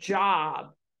job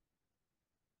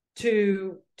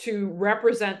to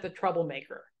represent the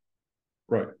troublemaker.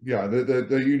 Right. Yeah.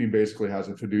 The union basically has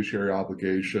a fiduciary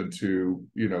obligation to,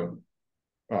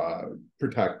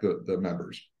 protect the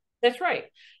members. That's right.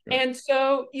 Yeah. And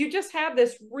so you just have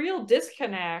this real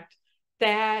disconnect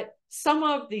that some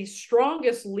of the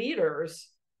strongest leaders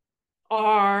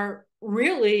are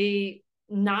really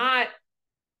not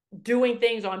doing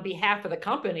things on behalf of the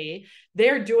company.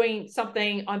 They're doing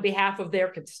something on behalf of their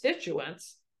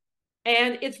constituents.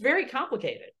 And it's very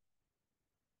complicated.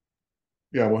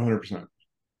 Yeah, 100%.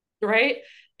 Right.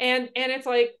 And it's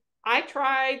like, I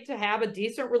tried to have a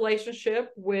decent relationship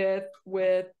with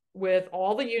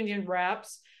all the union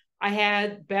reps. I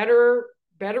had better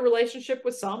relationship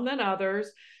with some than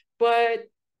others. But,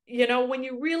 when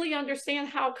you really understand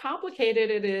how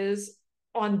complicated it is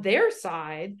on their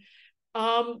side,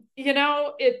 I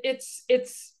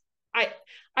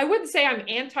wouldn't say I'm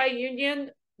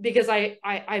anti-union because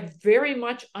I very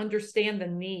much understand the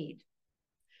need.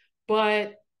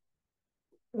 But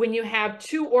when you have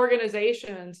two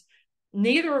organizations,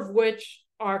 neither of which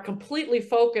are completely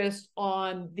focused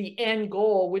on the end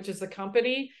goal, which is the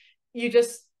company,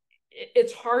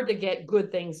 it's hard to get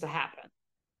good things to happen.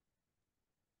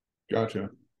 Gotcha.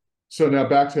 So now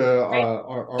back to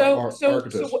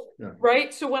Archytas.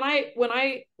 Right. So when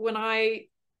I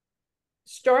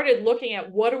started looking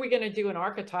at what are we going to do in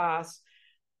Archytas,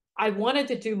 I wanted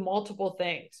to do multiple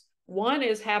things. One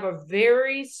is have a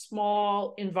very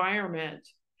small environment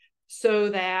so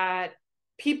that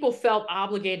people felt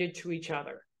obligated to each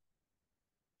other.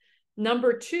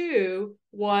 Number two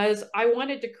was I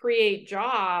wanted to create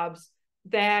jobs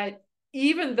that,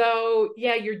 even though,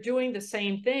 yeah, you're doing the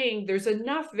same thing, there's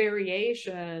enough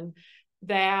variation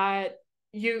that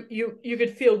you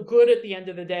could feel good at the end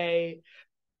of the day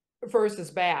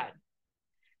versus bad.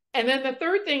 And then the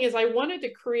third thing is I wanted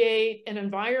to create an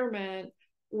environment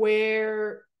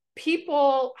where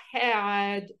people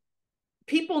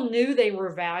knew they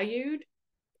were valued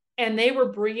and they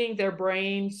were bringing their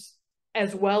brains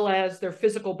as well as their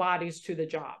physical bodies to the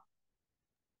job.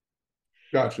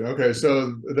 Gotcha. Okay,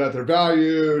 so that they're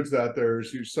valued, that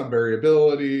there's some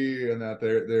variability, and that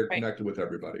they're Right. connected with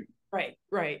everybody. Right,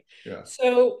 right. Yeah.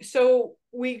 So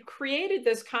we created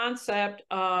this concept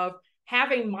of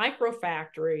having micro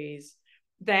factories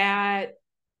that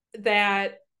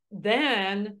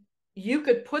then you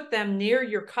could put them near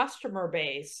your customer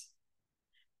base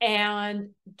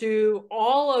and do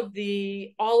all of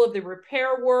the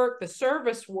repair work, the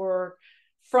service work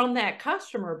from that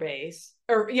customer base,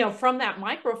 or from that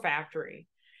micro factory.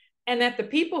 And that the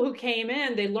people who came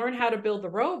in, they learn how to build the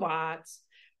robots,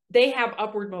 they have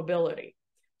upward mobility.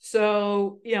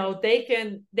 So they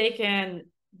can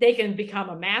become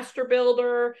a master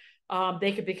builder,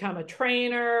 they could become a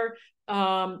trainer,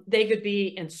 they could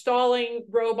be installing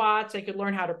robots, they could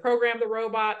learn how to program the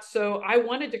robots. So I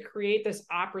wanted to create this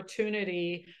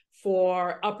opportunity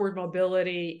for upward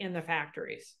mobility in the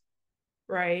factories,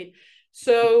 right?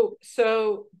 So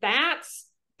that's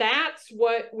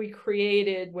what we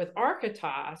created with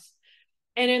Archytas.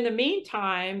 And in the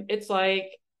meantime, it's like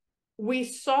we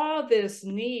saw this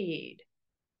need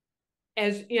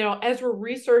as we're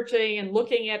researching and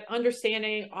looking at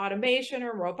understanding automation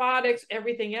and robotics,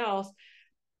 everything else.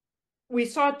 We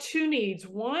saw two needs.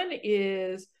 One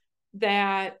is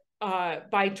that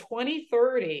by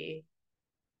 2030,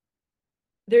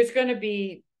 there's going to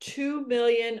be 2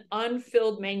 million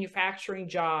unfilled manufacturing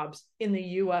jobs in the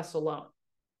US alone.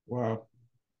 Wow.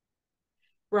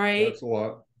 Right? That's a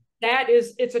lot.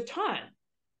 It's a ton,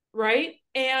 right?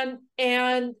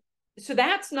 And so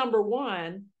that's number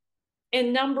one.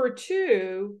 And number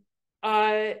two,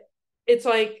 it's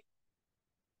like,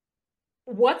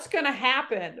 what's going to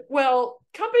happen? Well,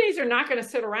 companies are not going to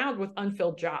sit around with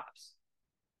unfilled jobs.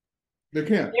 They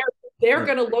can't. They're right.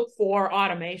 Going to look for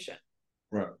automation.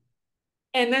 Right.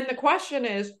 And then the question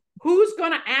is, who's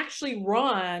going to actually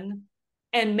run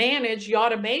and manage the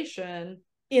automation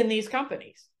in these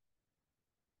companies?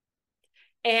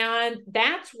 And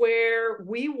that's where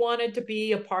we wanted to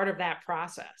be a part of that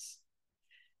process.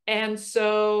 And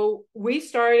so we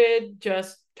started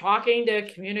just talking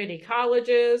to community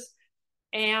colleges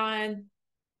and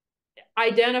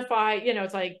identify,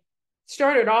 it's like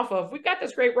started off of, we've got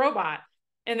this great robot.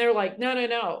 And they're like,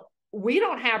 no, we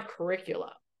don't have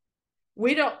curriculum.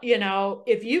 We don't,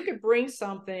 if you could bring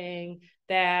something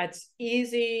that's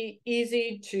easy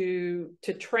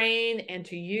to train and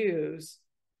to use,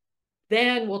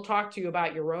 then we'll talk to you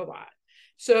about your robot.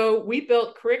 So we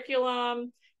built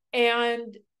curriculum,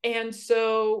 and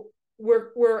so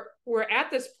we're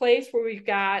at this place where we've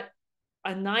got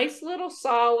a nice little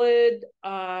solid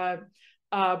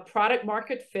product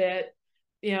market fit.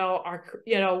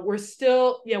 We're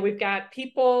still, we've got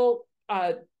people,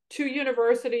 2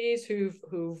 universities who've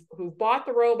bought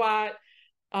the robot,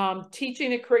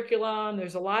 teaching the curriculum.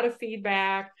 There's a lot of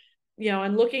feedback,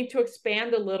 and looking to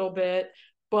expand a little bit.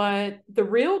 But the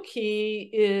real key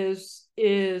is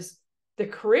the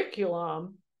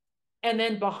curriculum, and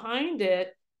then behind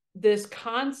it, this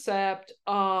concept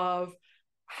of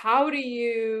how do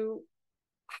you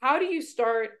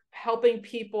start helping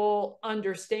people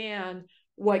understand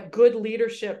what good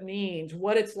leadership means,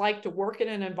 what it's like to work in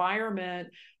an environment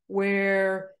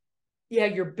where,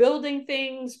 you're building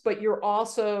things, but you're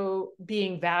also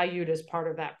being valued as part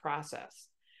of that process.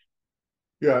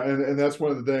 Yeah, and that's one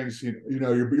of the things,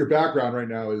 your background right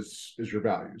now is your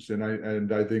values, and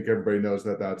I think everybody knows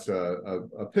that that's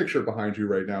a picture behind you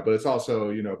right now, but it's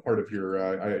also part of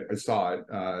your I saw it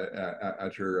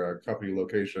at your company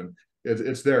location.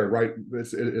 It's there, right?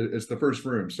 It's the first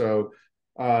room. So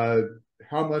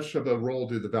how much of a role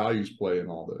do the values play in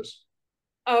all this?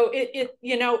 Oh,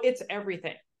 it's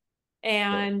everything,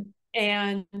 and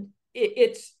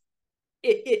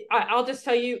I'll just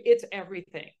tell you, it's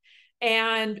everything.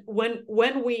 And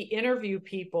when we interview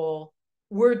people,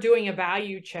 we're doing a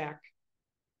value check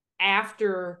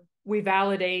after we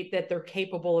validate that they're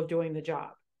capable of doing the job.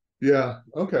 Yeah.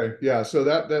 Okay. Yeah. So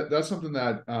that's something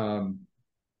that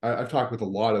I've talked with a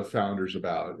lot of founders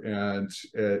about, and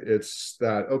it's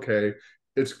that okay.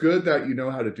 It's good that you know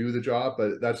how to do the job,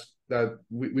 but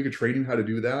we could train you how to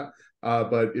do that.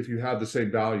 But if you have the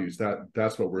same values,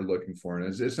 that's what we're looking for,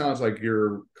 and it sounds like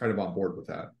you're kind of on board with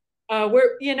that.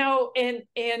 We're,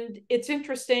 and it's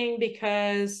interesting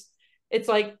because it's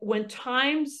like when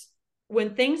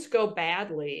things go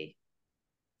badly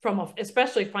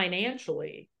especially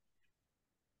financially,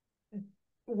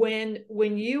 when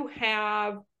you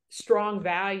have strong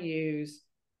values,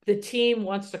 the team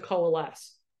wants to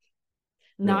coalesce,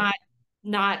 Right.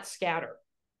 not scatter,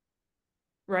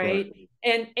 Right.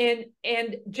 right?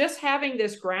 And just having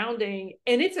this grounding,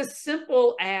 and it's as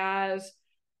simple as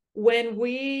when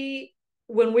we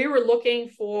were looking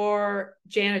for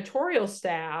janitorial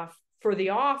staff for the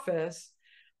office,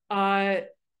 I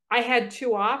had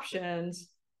two options,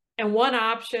 and one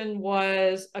option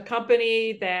was a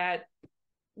company that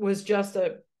was just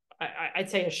I'd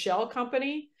say a shell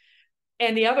company,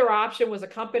 and the other option was a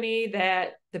company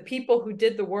that the people who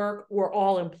did the work were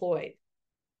all employed.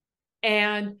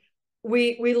 And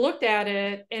we looked at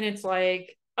it, and it's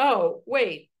like, oh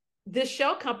wait, this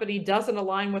shell company doesn't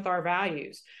align with our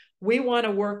values. We want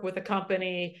to work with a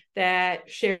company that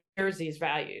shares these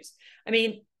values. I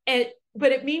mean,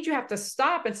 but it means you have to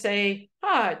stop and say,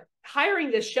 hiring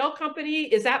this shell company,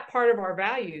 is that part of our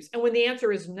values? And when the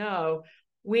answer is no,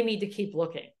 we need to keep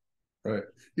looking. Right.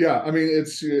 Yeah. I mean,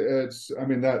 I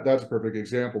mean, that's a perfect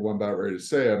example. What I'm about ready to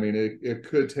say. I mean, it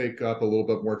could take up a little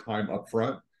bit more time up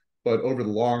front, but over the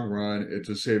long run, it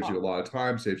just saves you a lot of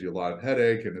time, saves you a lot of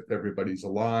headache. And if everybody's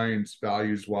aligned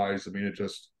values wise, I mean,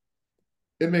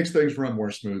 it makes things run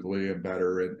more smoothly and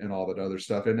better and all that other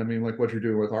stuff. And I mean, like what you're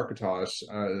doing with Archytas,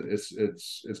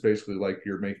 it's basically like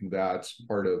you're making that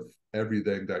part of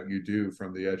everything that you do,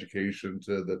 from the education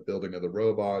to the building of the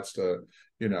robots to,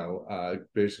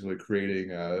 basically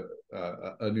creating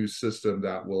a new system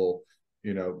that will,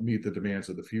 meet the demands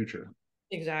of the future.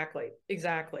 Exactly.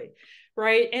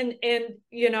 Right. And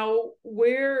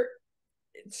we're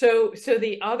so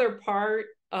the other part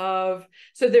of,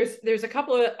 so there's a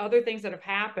couple of other things that have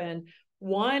happened.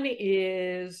 One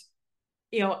is,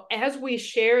 as we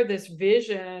share this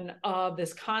vision of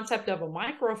this concept of a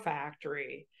micro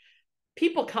factory,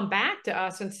 people come back to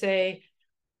us and say,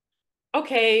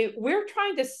 okay, we're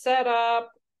trying to set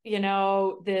up,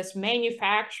 this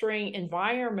manufacturing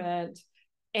environment,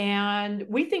 and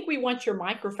we think we want your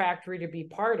micro factory to be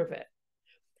part of it.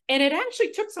 And it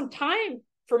actually took some time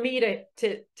for me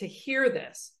to hear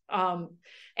this, and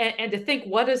to think,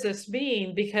 what does this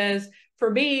mean? Because for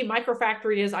me,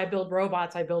 microfactory is I build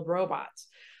robots.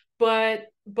 But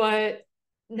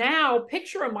now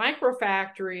picture a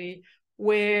microfactory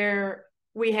where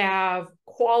we have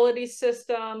quality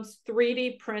systems,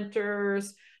 3D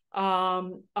printers.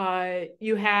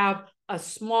 You have a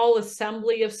small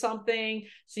assembly of something,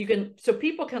 so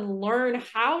people can learn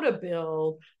how to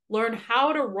build, learn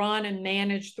how to run and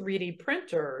manage 3D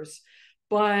printers,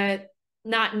 but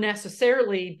not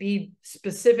necessarily be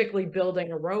specifically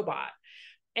building a robot.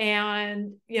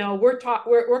 And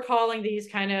we're calling these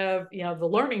kind of the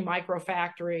learning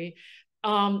microfactory,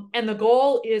 and the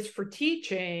goal is for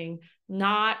teaching,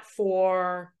 not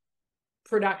for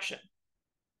production.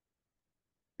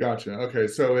 Gotcha. Okay,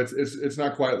 so it's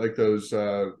not quite like those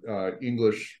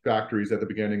English factories at the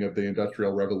beginning of the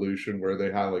Industrial Revolution where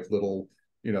they had like little,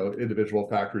 individual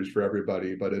factories for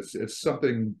everybody, but it's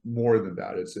something more than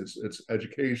that. It's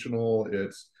educational.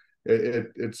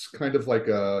 It's kind of like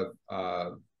I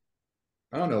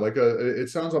don't know, like it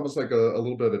sounds almost like a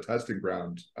little bit of a testing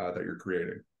ground that you're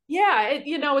creating. Yeah,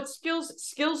 it's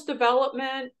skills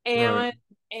development, Right.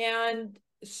 and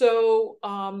so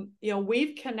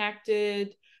we've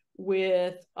connected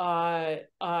with a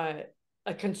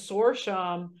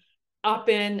consortium up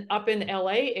in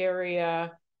LA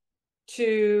area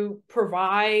to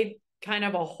provide kind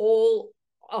of a whole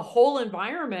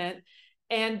environment.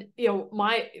 And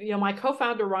my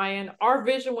co-founder Ryan, our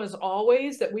vision was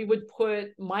always that we would put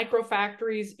micro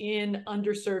factories in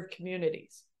underserved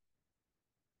communities,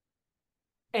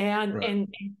 and Right.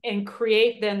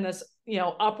 create then this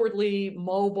upwardly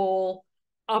mobile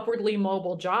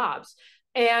jobs.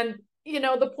 And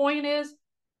the point is,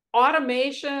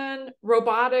 automation,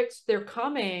 robotics, they're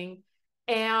coming.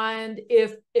 And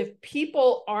if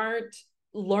people aren't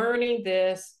learning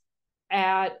this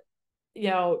at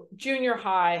junior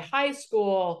high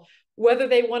school, whether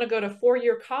they want to go to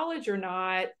 4-year college or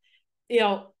not,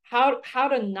 how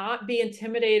to not be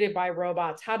intimidated by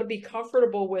robots, how to be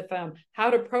comfortable with them,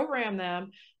 how to program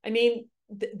them. I mean,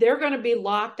 they're going to be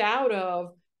locked out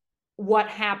of what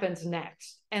happens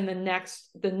next and the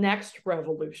next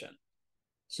revolution.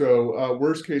 So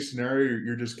worst case scenario,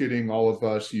 you're just getting all of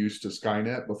us used to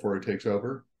Skynet before it takes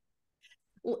over.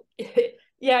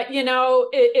 Yeah,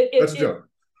 That's a joke.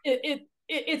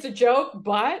 It's a joke,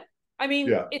 but I mean,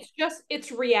 Yeah.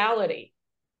 it's reality,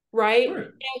 right? Right.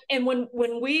 And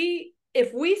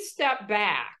if we step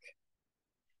back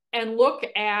and look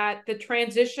at the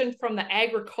transition from the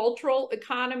agricultural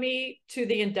economy to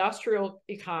the industrial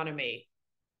economy,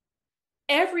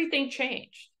 everything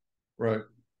changed. Right.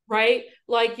 Right?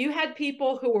 Like you had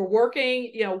people who were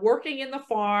working in the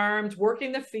farms,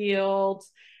 working the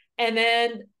fields, and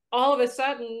then all of a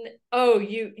sudden, oh,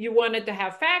 you wanted to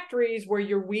have factories where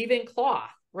you're weaving cloth,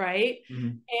 right?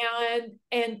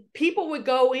 And people would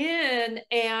go in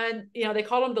and they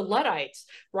call them the Luddites,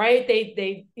 right?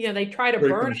 They try to Break the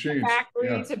burn the machines. Yeah.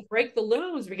 factories and break the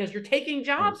looms because you're taking Right.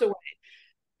 jobs away.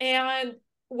 And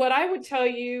what I would tell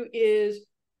you is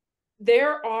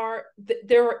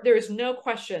there's no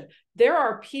question there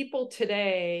are people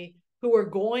today who are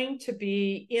going to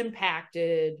be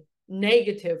impacted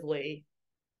negatively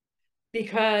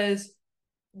because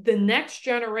the next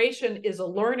generation is a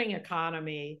learning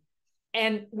economy,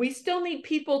 and we still need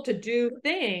people to do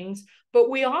things, but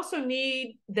we also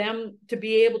need them to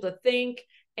be able to think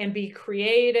and be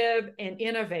creative and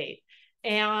innovate.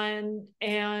 And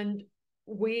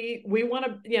we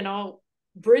want to,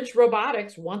 Bridge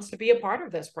Robotics wants to be a part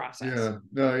of this process. Yeah,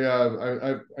 no,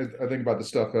 yeah, I think about this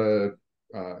stuff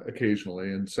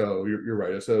occasionally, and so you're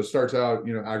right. So it starts out,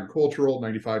 agricultural.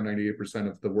 98%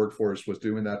 of the workforce was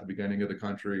doing that at the beginning of the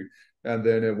country, and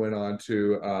then it went on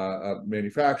to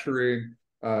manufacturing.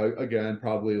 Again,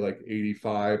 probably like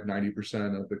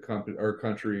 85-90% of our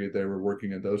country, they were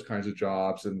working in those kinds of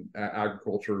jobs, and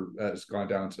agriculture has gone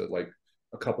down to like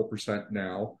a couple percent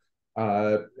now.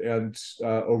 And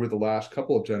over the last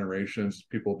couple of generations,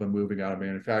 people have been moving out of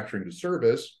manufacturing to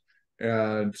service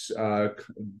and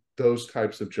those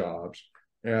types of jobs.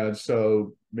 And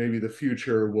so maybe the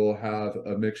future will have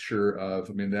a mixture of,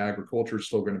 the agriculture is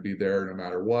still going to be there no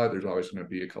matter what. There's always going to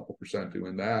be a couple percent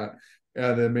doing that.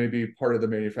 And then maybe part of the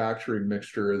manufacturing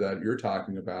mixture that you're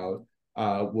talking about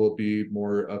will be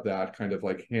more of that kind of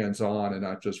like hands-on and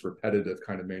not just repetitive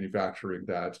kind of manufacturing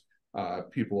that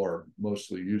people are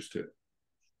mostly used to.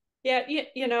 Yeah,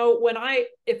 when I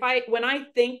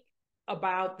think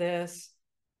about this,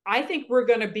 I think we're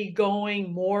going to be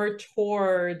going more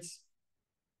towards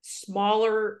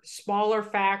smaller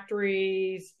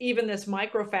factories, even this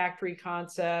micro factory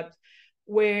concept,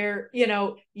 where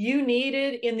you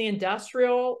needed in the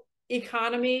industrial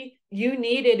economy, you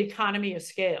needed economy of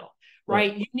scale,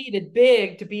 right? You needed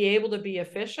big to be able to be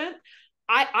efficient.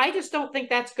 I just don't think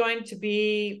that's going to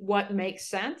be what makes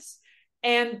sense.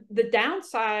 And the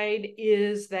downside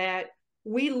is that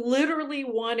we literally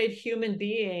wanted human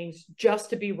beings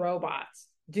just to be robots,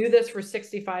 do this for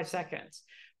 65 seconds,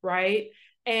 right?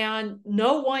 And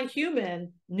no one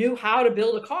human knew how to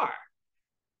build a car.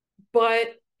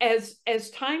 But as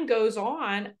time goes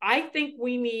on, I think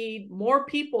we need more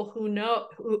people who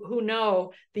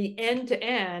know the end to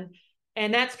end.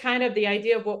 And that's kind of the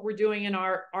idea of what we're doing in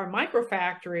our micro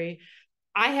factory.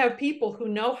 I have people who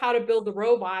know how to build the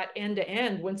robot end to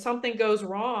end. When something goes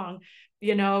wrong,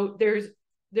 there's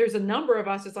a number of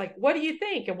us. It's like, what do you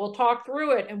think? And we'll talk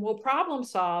through it and we'll problem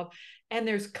solve. And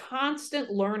there's constant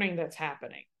learning that's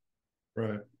happening.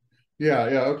 Right. Yeah.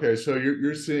 Okay. So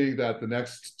you're seeing that the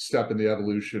next step in the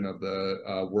evolution of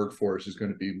the workforce is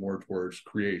going to be more towards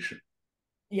creation.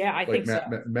 Yeah, I think so.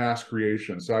 Mass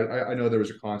creation. So I know there was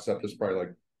a concept that's probably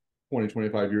like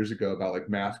 20-25 years ago about like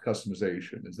mass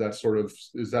customization. Is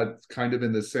that kind of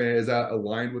in the same, is that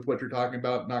aligned with what you're talking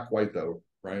about? Not quite though,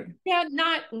 right? Yeah,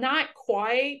 not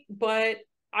quite, but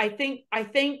I think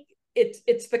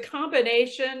it's the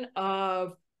combination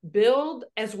of build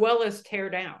as well as tear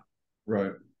down.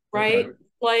 Right. Right. Okay.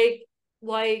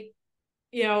 Like,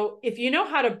 if you know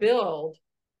how to build,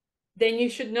 then you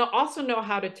should also know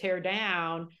how to tear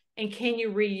down, and can you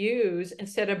reuse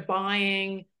instead of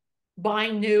buying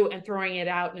new and throwing it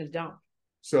out in a dump.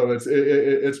 So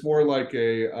it's more like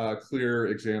a clear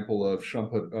example of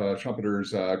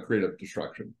Schumpeter's creative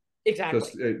destruction.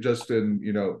 Exactly. Just in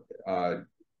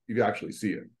you actually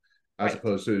see it as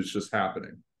opposed to it's just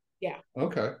happening. Yeah.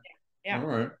 Okay. Yeah. All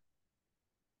right.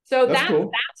 So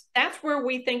cool. that's where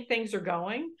we think things are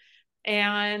going,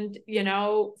 and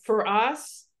for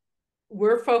us,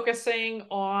 we're focusing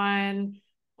on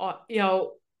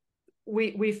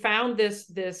we found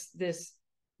this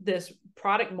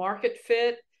product market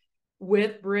fit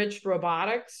with Bridge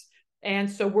Robotics.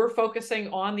 And so we're focusing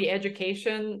on the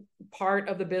education part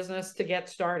of the business to get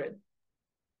started.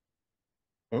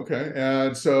 Okay.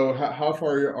 And so how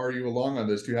far are you along on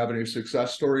this? Do you have any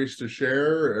success stories to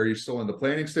share? Are you still in the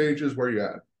planning stages? Where are you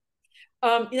at?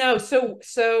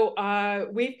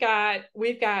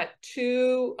 We've got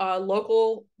two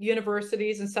local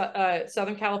universities in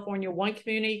Southern California, one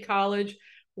community college,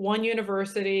 one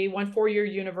university, one four-year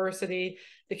university.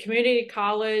 The community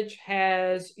college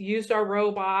has used our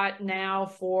robot now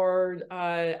for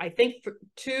I think for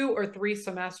 2 or 3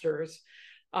 semesters.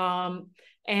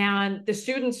 And the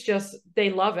students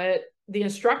they love it. The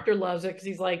instructor loves it because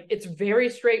he's like, it's very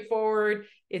straightforward.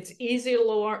 It's easy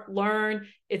to learn.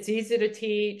 It's easy to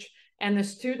teach. And the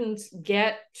students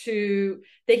get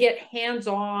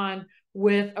hands-on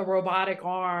with a robotic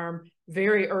arm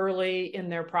very early in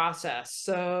their process.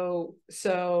 So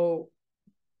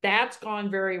that's gone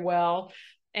very well.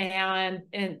 And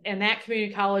that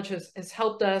community college has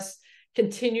helped us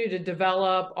continue to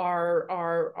develop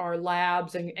our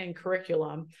labs and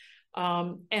curriculum.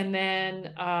 And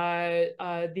then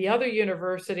the other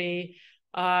university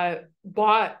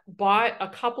bought a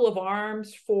couple of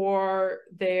arms for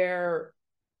their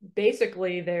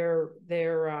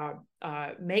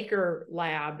maker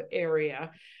lab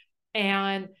area.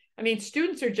 And I mean,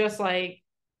 students are just like,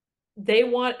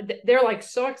 they're like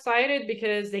so excited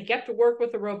because they get to work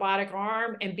with a robotic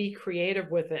arm and be creative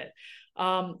with it.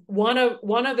 One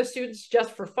of the students,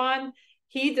 just for fun,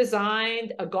 he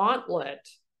designed a gauntlet.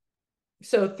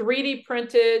 So 3D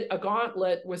printed a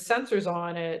gauntlet with sensors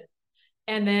on it,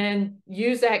 and then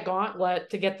use that gauntlet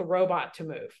to get the robot to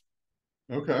move.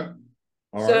 Okay.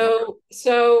 All right.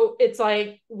 So it's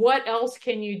like, what else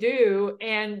can you do?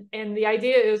 And the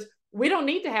idea is, we don't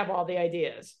need to have all the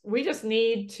ideas. We just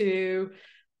need to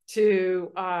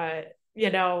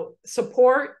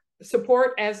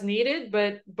support as needed,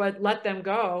 but let them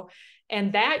go.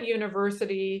 And that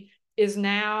university is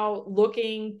now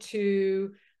looking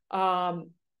to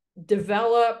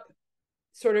develop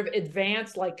sort of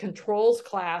advanced like controls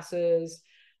classes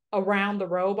around the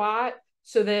robot,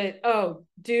 so that,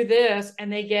 do this,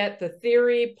 and they get the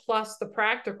theory plus the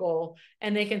practical,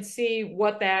 and they can see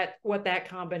what that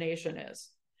combination is.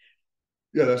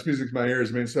 Yeah, that's music to my ears.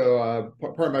 I mean, so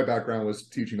part of my background was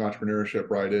teaching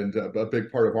entrepreneurship, right? And a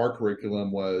big part of our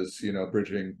curriculum was,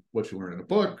 bridging what you learn in a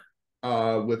book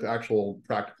with actual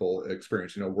practical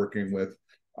experience, working with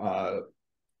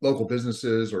local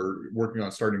businesses or working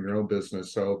on starting your own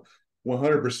business. So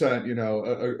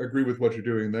 100%, agree with what you're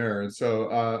doing there. And so,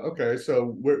 okay, so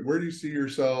where do you see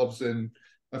yourselves in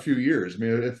a few years? I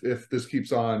mean, if this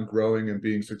keeps on growing and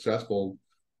being successful,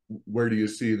 where do you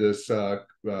see this, growing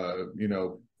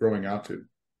out to?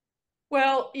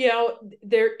 Well,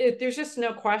 there's just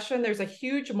no question. There's a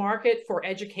huge market for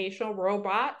educational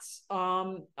robots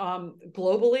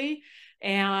globally,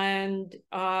 and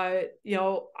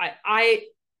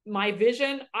my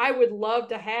vision, I would love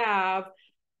to have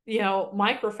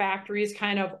microfactories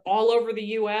kind of all over the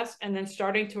US, and then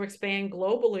starting to expand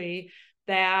globally,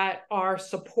 that are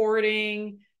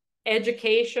supporting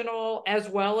educational as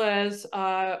well as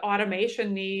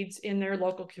automation needs in their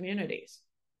local communities.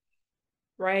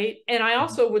 Right. And I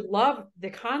also would love the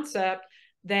concept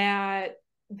that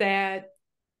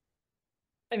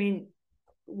I mean,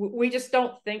 we just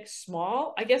don't think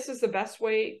small, I guess is the best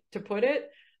way to put it.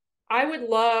 I would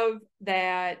love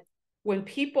that when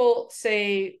people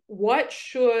say, what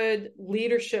should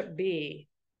leadership be?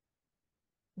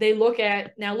 They look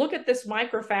at this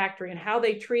microfactory and how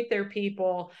they treat their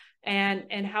people,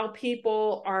 and how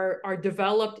people are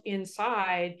developed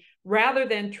inside, rather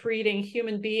than treating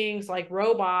human beings like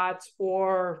robots,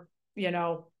 or,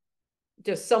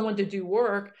 just someone to do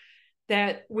work.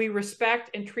 That we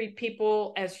respect and treat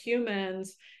people as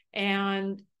humans,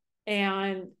 and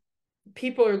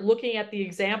people are looking at the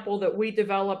example that we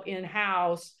develop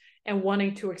in-house and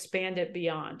wanting to expand it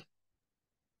beyond.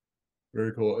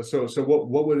 Very cool. So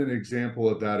what would an example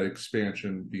of that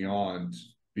expansion beyond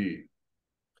be?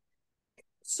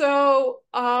 So,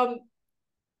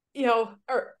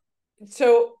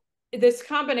 so this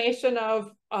combination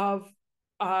of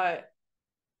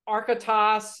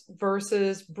Archytas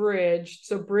versus Bridge.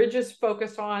 So Bridge is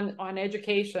focused on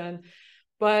education,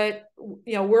 but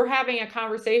we're having a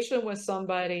conversation with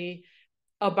somebody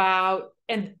about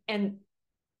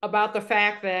about the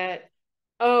fact that,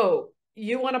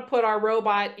 you want to put our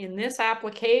robot in this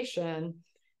application,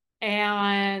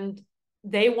 and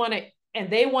they want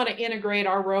to integrate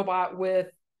our robot with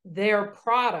their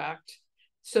product,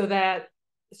 so that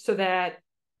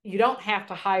you don't have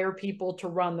to hire people to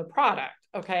run the product.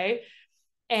 Okay.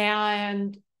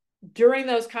 And during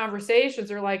those conversations,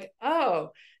 they're like,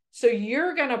 so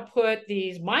you're going to put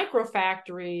these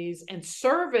microfactories and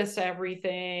service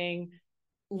everything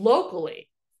locally.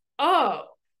 Oh,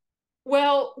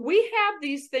 well, we have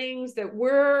these things that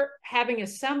we're having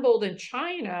assembled in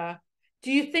China.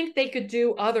 Do you think they could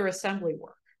do other assembly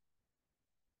work?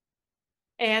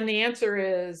 And the answer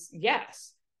is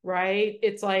yes, right?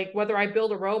 It's like whether I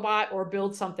build a robot or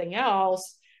build something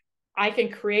else, I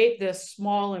can create this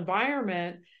small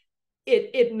environment.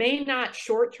 It may not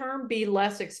short term be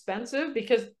less expensive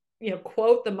because,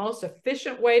 quote, the most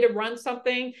efficient way to run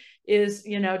something is,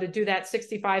 to do that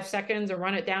 65 seconds or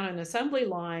run it down an assembly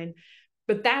line.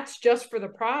 But that's just for the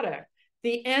product.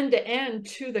 The end to end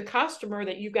to the customer,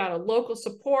 that you've got a local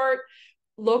support,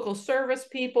 local service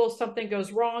people, something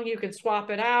goes wrong, you can swap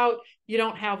it out. You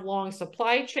don't have long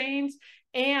supply chains.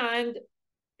 And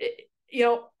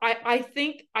I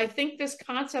think this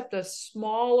concept of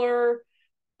smaller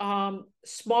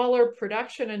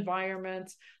production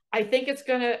environments, I think it's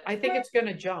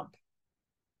gonna jump.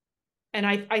 And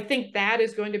I think that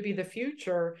is going to be the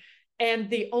future. And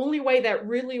the only way that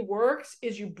really works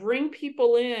is you bring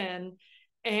people in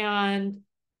and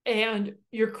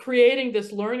you're creating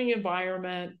this learning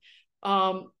environment.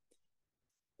 And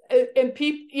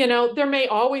people, there may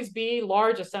always be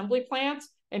large assembly plants,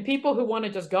 and people who want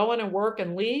to just go in and work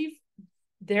and leave,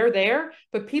 they're there.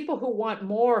 But people who want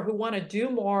more, who want to do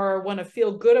more, want to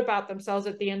feel good about themselves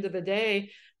at the end of the day,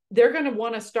 they're going to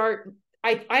want to start.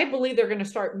 I believe they're going to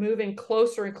start moving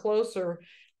closer and closer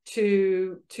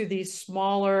to these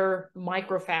smaller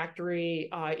microfactory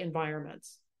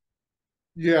environments.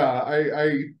 Yeah,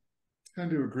 I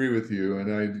tend to agree with you.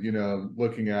 And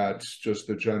looking at just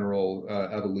the general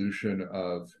evolution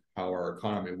of how our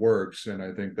economy works, and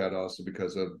I think that also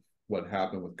because of what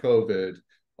happened with COVID,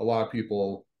 a lot of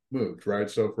people moved, right?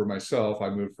 So for myself, I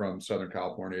moved from Southern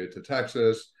California to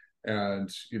Texas. And,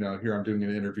 here I'm doing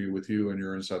an interview with you, and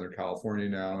you're in Southern California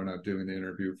now, and I'm doing the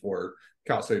interview for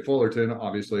Cal State Fullerton,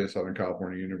 obviously a Southern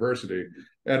California university.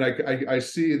 And I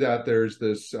see that there's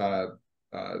this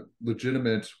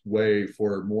legitimate way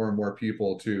for more and more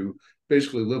people to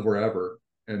basically live wherever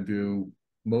and do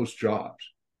most jobs.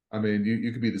 I mean,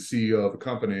 you could be the CEO of a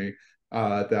company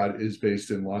that is based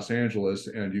in Los Angeles,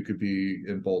 and you could be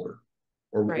in Boulder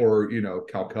or, Right. or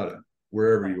Calcutta,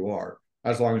 wherever Right. you are,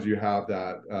 as long as you have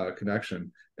that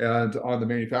connection. And on the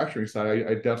manufacturing side,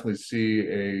 I definitely see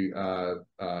an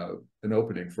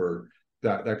opening for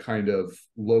that kind of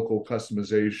local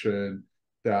customization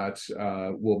that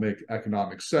will make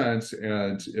economic sense.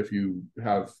 And if you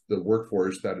have the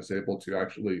workforce that is able to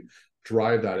actually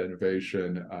drive that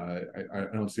innovation, I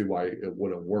don't see why it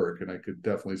wouldn't work. And I could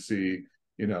definitely see,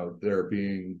 there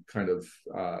being kind of,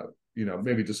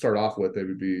 maybe to start off with, they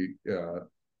would be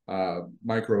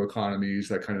microeconomies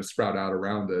that kind of sprout out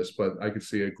around this, but I could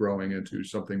see it growing into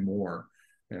something more.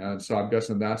 And so I'm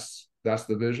guessing that's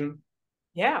the vision.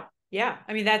 Yeah. Yeah.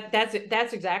 I mean,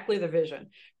 that's exactly the vision,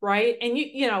 right? And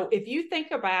if you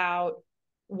think about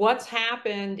what's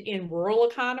happened in rural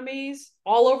economies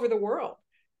all over the world,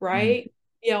 right?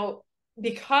 Mm-hmm.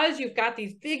 Because you've got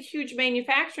these big, huge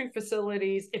manufacturing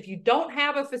facilities, if you don't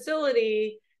have a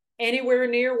facility anywhere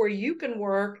near where you can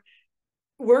work,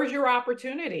 where's your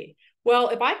opportunity? Well,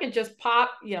 if I can just pop,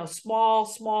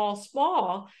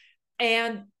 small,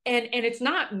 and it's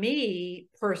not me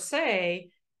per se,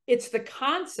 it's the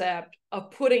concept of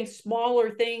putting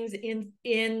smaller things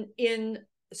in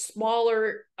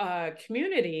smaller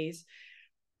communities.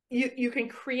 You can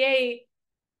create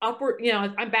upward,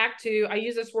 I'm back to, I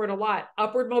use this word a lot,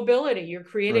 upward mobility. You're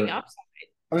creating Right. upside.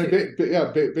 I mean,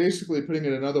 basically putting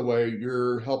it another way,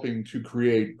 you're helping to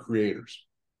create creators.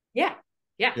 Yeah.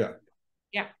 Yeah. Yeah.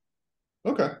 Yeah.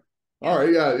 Okay. All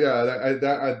right. Yeah. Yeah.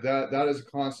 That is a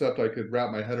concept I could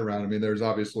wrap my head around. I mean, there's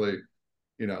obviously,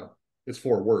 it's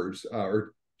 4 words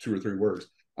or 2 or 3 words.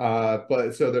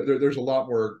 But so there's a lot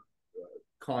more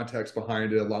context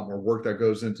behind it, a lot more work that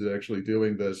goes into actually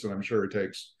doing this. And I'm sure it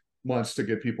takes months to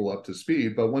get people up to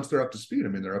speed. But once they're up to speed, I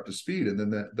mean, they're up to speed. And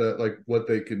then that like what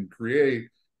they can create,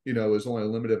 is only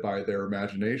limited by their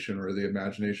imagination or the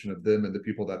imagination of them and the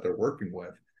people that they're working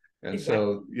with. And Exactly.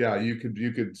 so, yeah, you could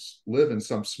live in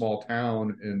some small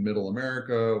town in middle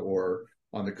America or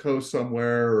on the coast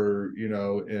somewhere, or,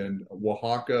 in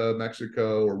Oaxaca,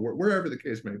 Mexico, or wherever the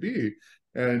case may be.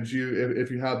 And if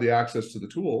you have the access to the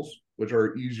tools, which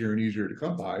are easier and easier to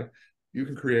come by, you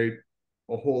can create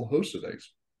a whole host of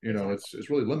things. Exactly.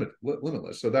 It's really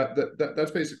limitless. So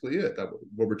that's basically it. That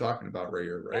what we're talking about right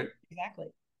here, Yeah, right?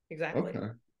 exactly.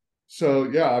 Okay. So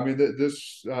yeah, I mean,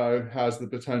 this has the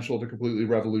potential to completely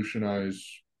revolutionize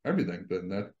everything.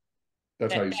 Then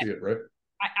that's how you see it, right?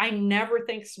 I never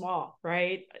think small,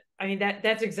 right? I mean,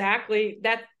 that's exactly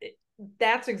the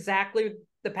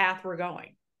path we're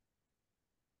going.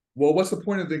 Well, what's the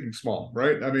point of thinking small,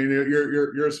 right? I mean,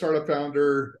 you're a startup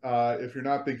founder. If you're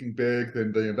not thinking big,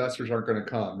 then the investors aren't going to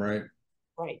come, right?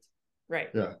 Right. Right.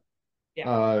 Yeah.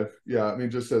 Yeah. Yeah, I mean,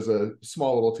 just as a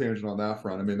small little tangent on that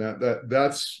front, I mean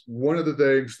that's one of the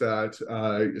things that,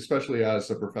 especially as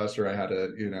a professor, I had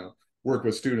to, work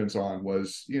with students on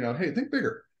was, hey, think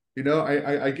bigger.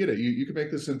 I get it. You can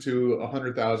make this into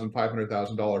 $100,000,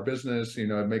 $500,000 business,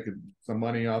 and make some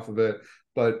money off of it,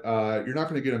 but you're not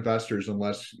going to get investors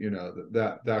unless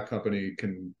that company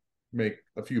can make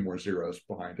a few more zeros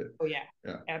behind it. Oh yeah.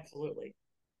 Yeah. Absolutely.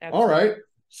 All Absolutely. right.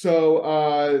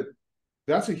 So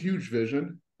that's a huge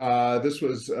vision. This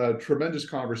was a tremendous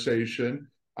conversation.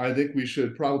 I think we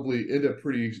should probably end it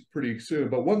pretty soon.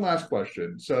 But one last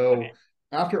question. So, Okay.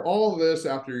 after all of this,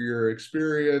 after your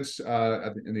experience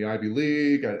in the Ivy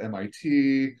League, at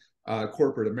MIT,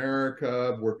 corporate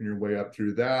America, working your way up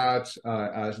through that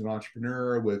as an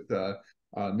entrepreneur with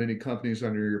many companies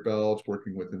under your belt,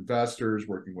 working with investors,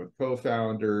 working with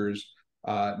co-founders,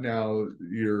 now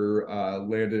you're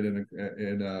landed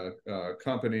in a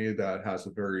company that has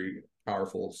a very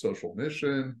powerful social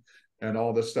mission and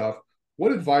all this stuff.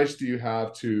 What advice do you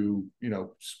have to,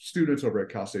 students over at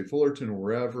Cal State Fullerton or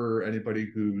wherever, anybody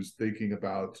who's thinking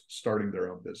about starting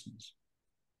their own business?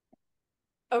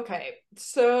 Okay.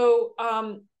 So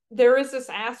there is this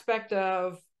aspect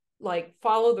of like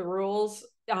follow the rules,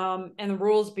 and the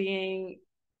rules being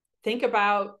think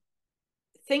about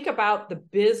the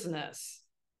business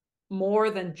more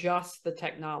than just the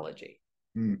technology.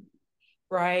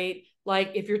 Right?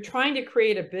 Like if you're trying to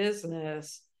create a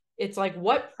business, it's like,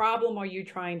 what problem are you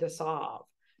trying to solve?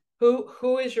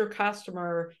 Who is your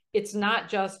customer? It's not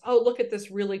just, oh, look at this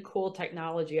really cool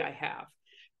technology I have.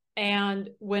 And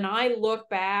when I look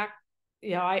back,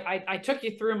 I took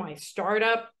you through my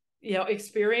startup,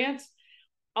 experience.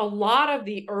 A lot of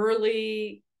the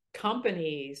early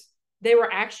companies, they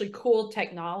were actually cool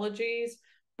technologies,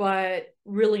 but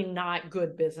really not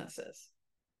good businesses.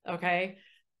 Okay.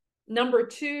 Number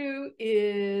two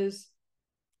is,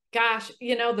 gosh,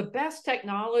 the best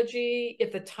technology,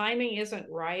 if the timing isn't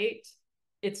right,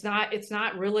 it's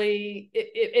not really,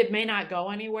 it may not go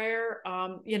anywhere.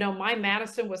 My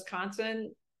Madison,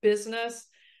 Wisconsin business,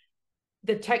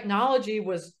 the technology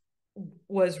was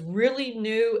really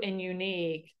new and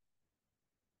unique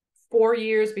 4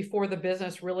 years before the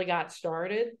business really got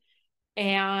started.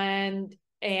 And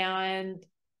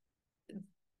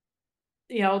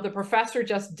the professor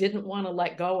just didn't want to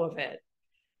let go of it,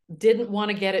 didn't want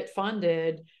to get it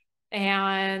funded.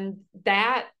 And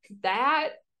that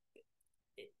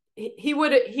he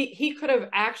could have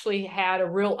actually had a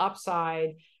real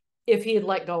upside if he had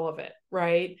let go of it.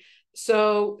 Right.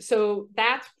 So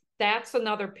that's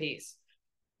another piece.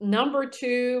 Number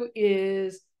two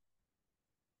is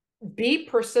be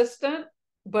persistent,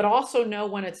 but also know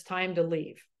when it's time to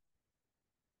leave.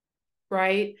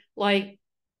 Right. Like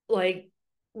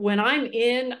when I'm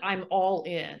in, I'm all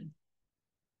in.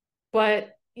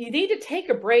 But you need to take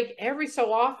a break every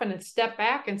so often and step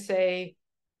back and say,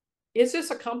 is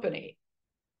this a company?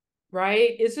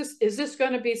 Right? Is this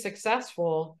going to be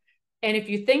successful? And if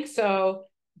you think so,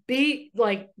 be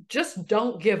like, just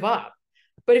don't give up.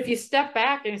 But if you step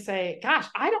back and say, gosh,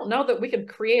 I don't know that we can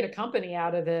create a company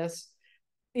out of this,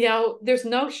 there's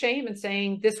no shame in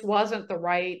saying this wasn't the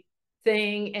right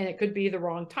thing, and it could be the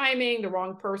wrong timing, the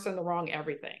wrong person, the wrong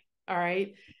everything. All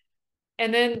right.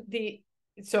 And then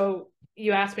so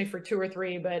you asked me for two or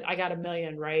three, but I got a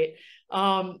million, right?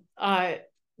 I'd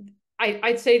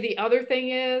say the other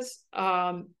thing is,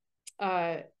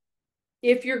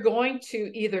 if you're going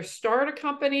to either start a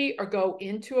company or go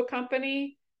into a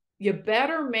company, you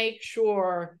better make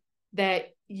sure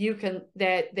that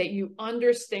you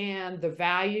understand the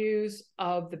values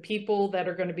of the people that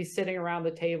are going to be sitting around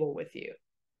the table with you.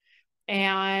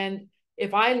 And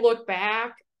if I look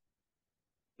back,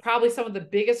 probably some of the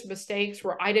biggest mistakes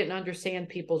were I didn't understand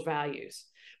people's values.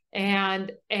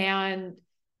 And I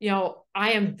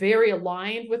am very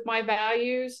aligned with my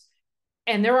values.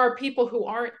 And there are people who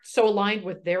aren't so aligned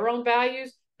with their own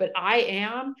values, but I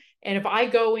am. And if I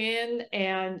go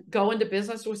into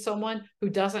business with someone who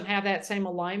doesn't have that same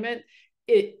alignment,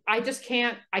 I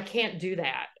can't do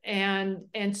that.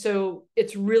 And so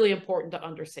it's really important to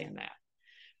understand that.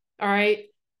 All right.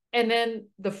 And then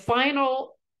the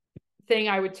final thing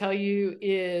I would tell you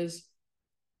is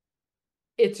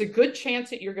it's a good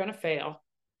chance that you're going to fail,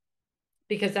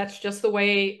 because that's just the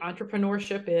way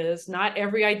entrepreneurship is. Not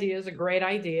every idea is a great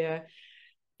idea.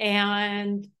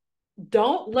 And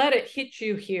don't let it hit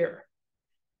you here.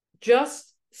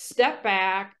 Just step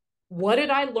back. What did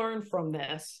I learn from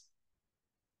this?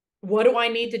 What do I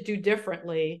need to do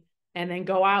differently? and then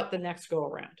go out the next go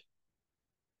around.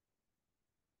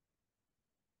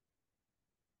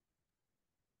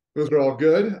 Those are all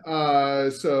good.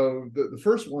 So the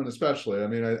first one, especially, I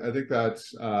mean, I think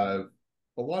that's a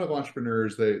lot of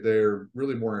entrepreneurs, they're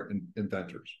really more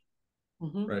inventors,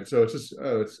 right? So it's just,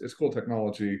 it's cool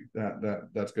technology,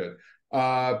 that's good.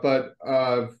 But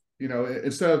you know,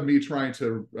 instead of me trying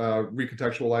to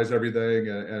recontextualize everything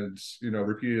and you know,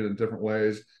 repeat it in different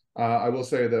ways, I will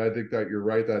say that I think that you're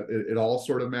right, that it all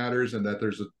sort of matters, and that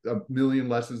there's a million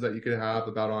lessons that you could have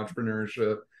about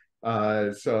entrepreneurship.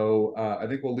 So I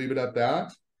think we'll leave it at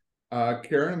that.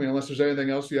 Karen, I mean, unless there's anything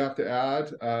else you have to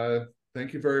add,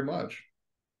 thank you very much.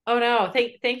 Oh no,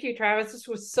 thank you, Travis. This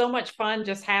was so much fun,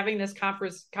 just having this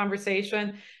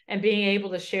conversation and being able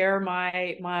to share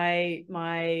my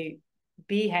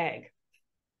BHAG.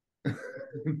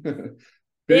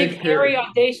 Big, hairy,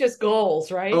 audacious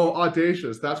goals, right? Oh,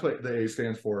 audacious. That's what the A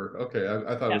stands for. Okay,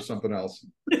 I thought it was something else.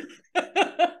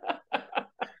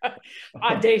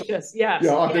 Audacious, yes.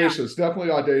 Yeah, audacious. Yeah.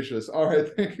 Definitely audacious. All right,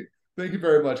 thank you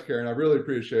very much, Karen. I really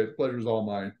appreciate it. The pleasure is all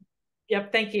mine.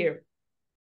 Yep, thank you.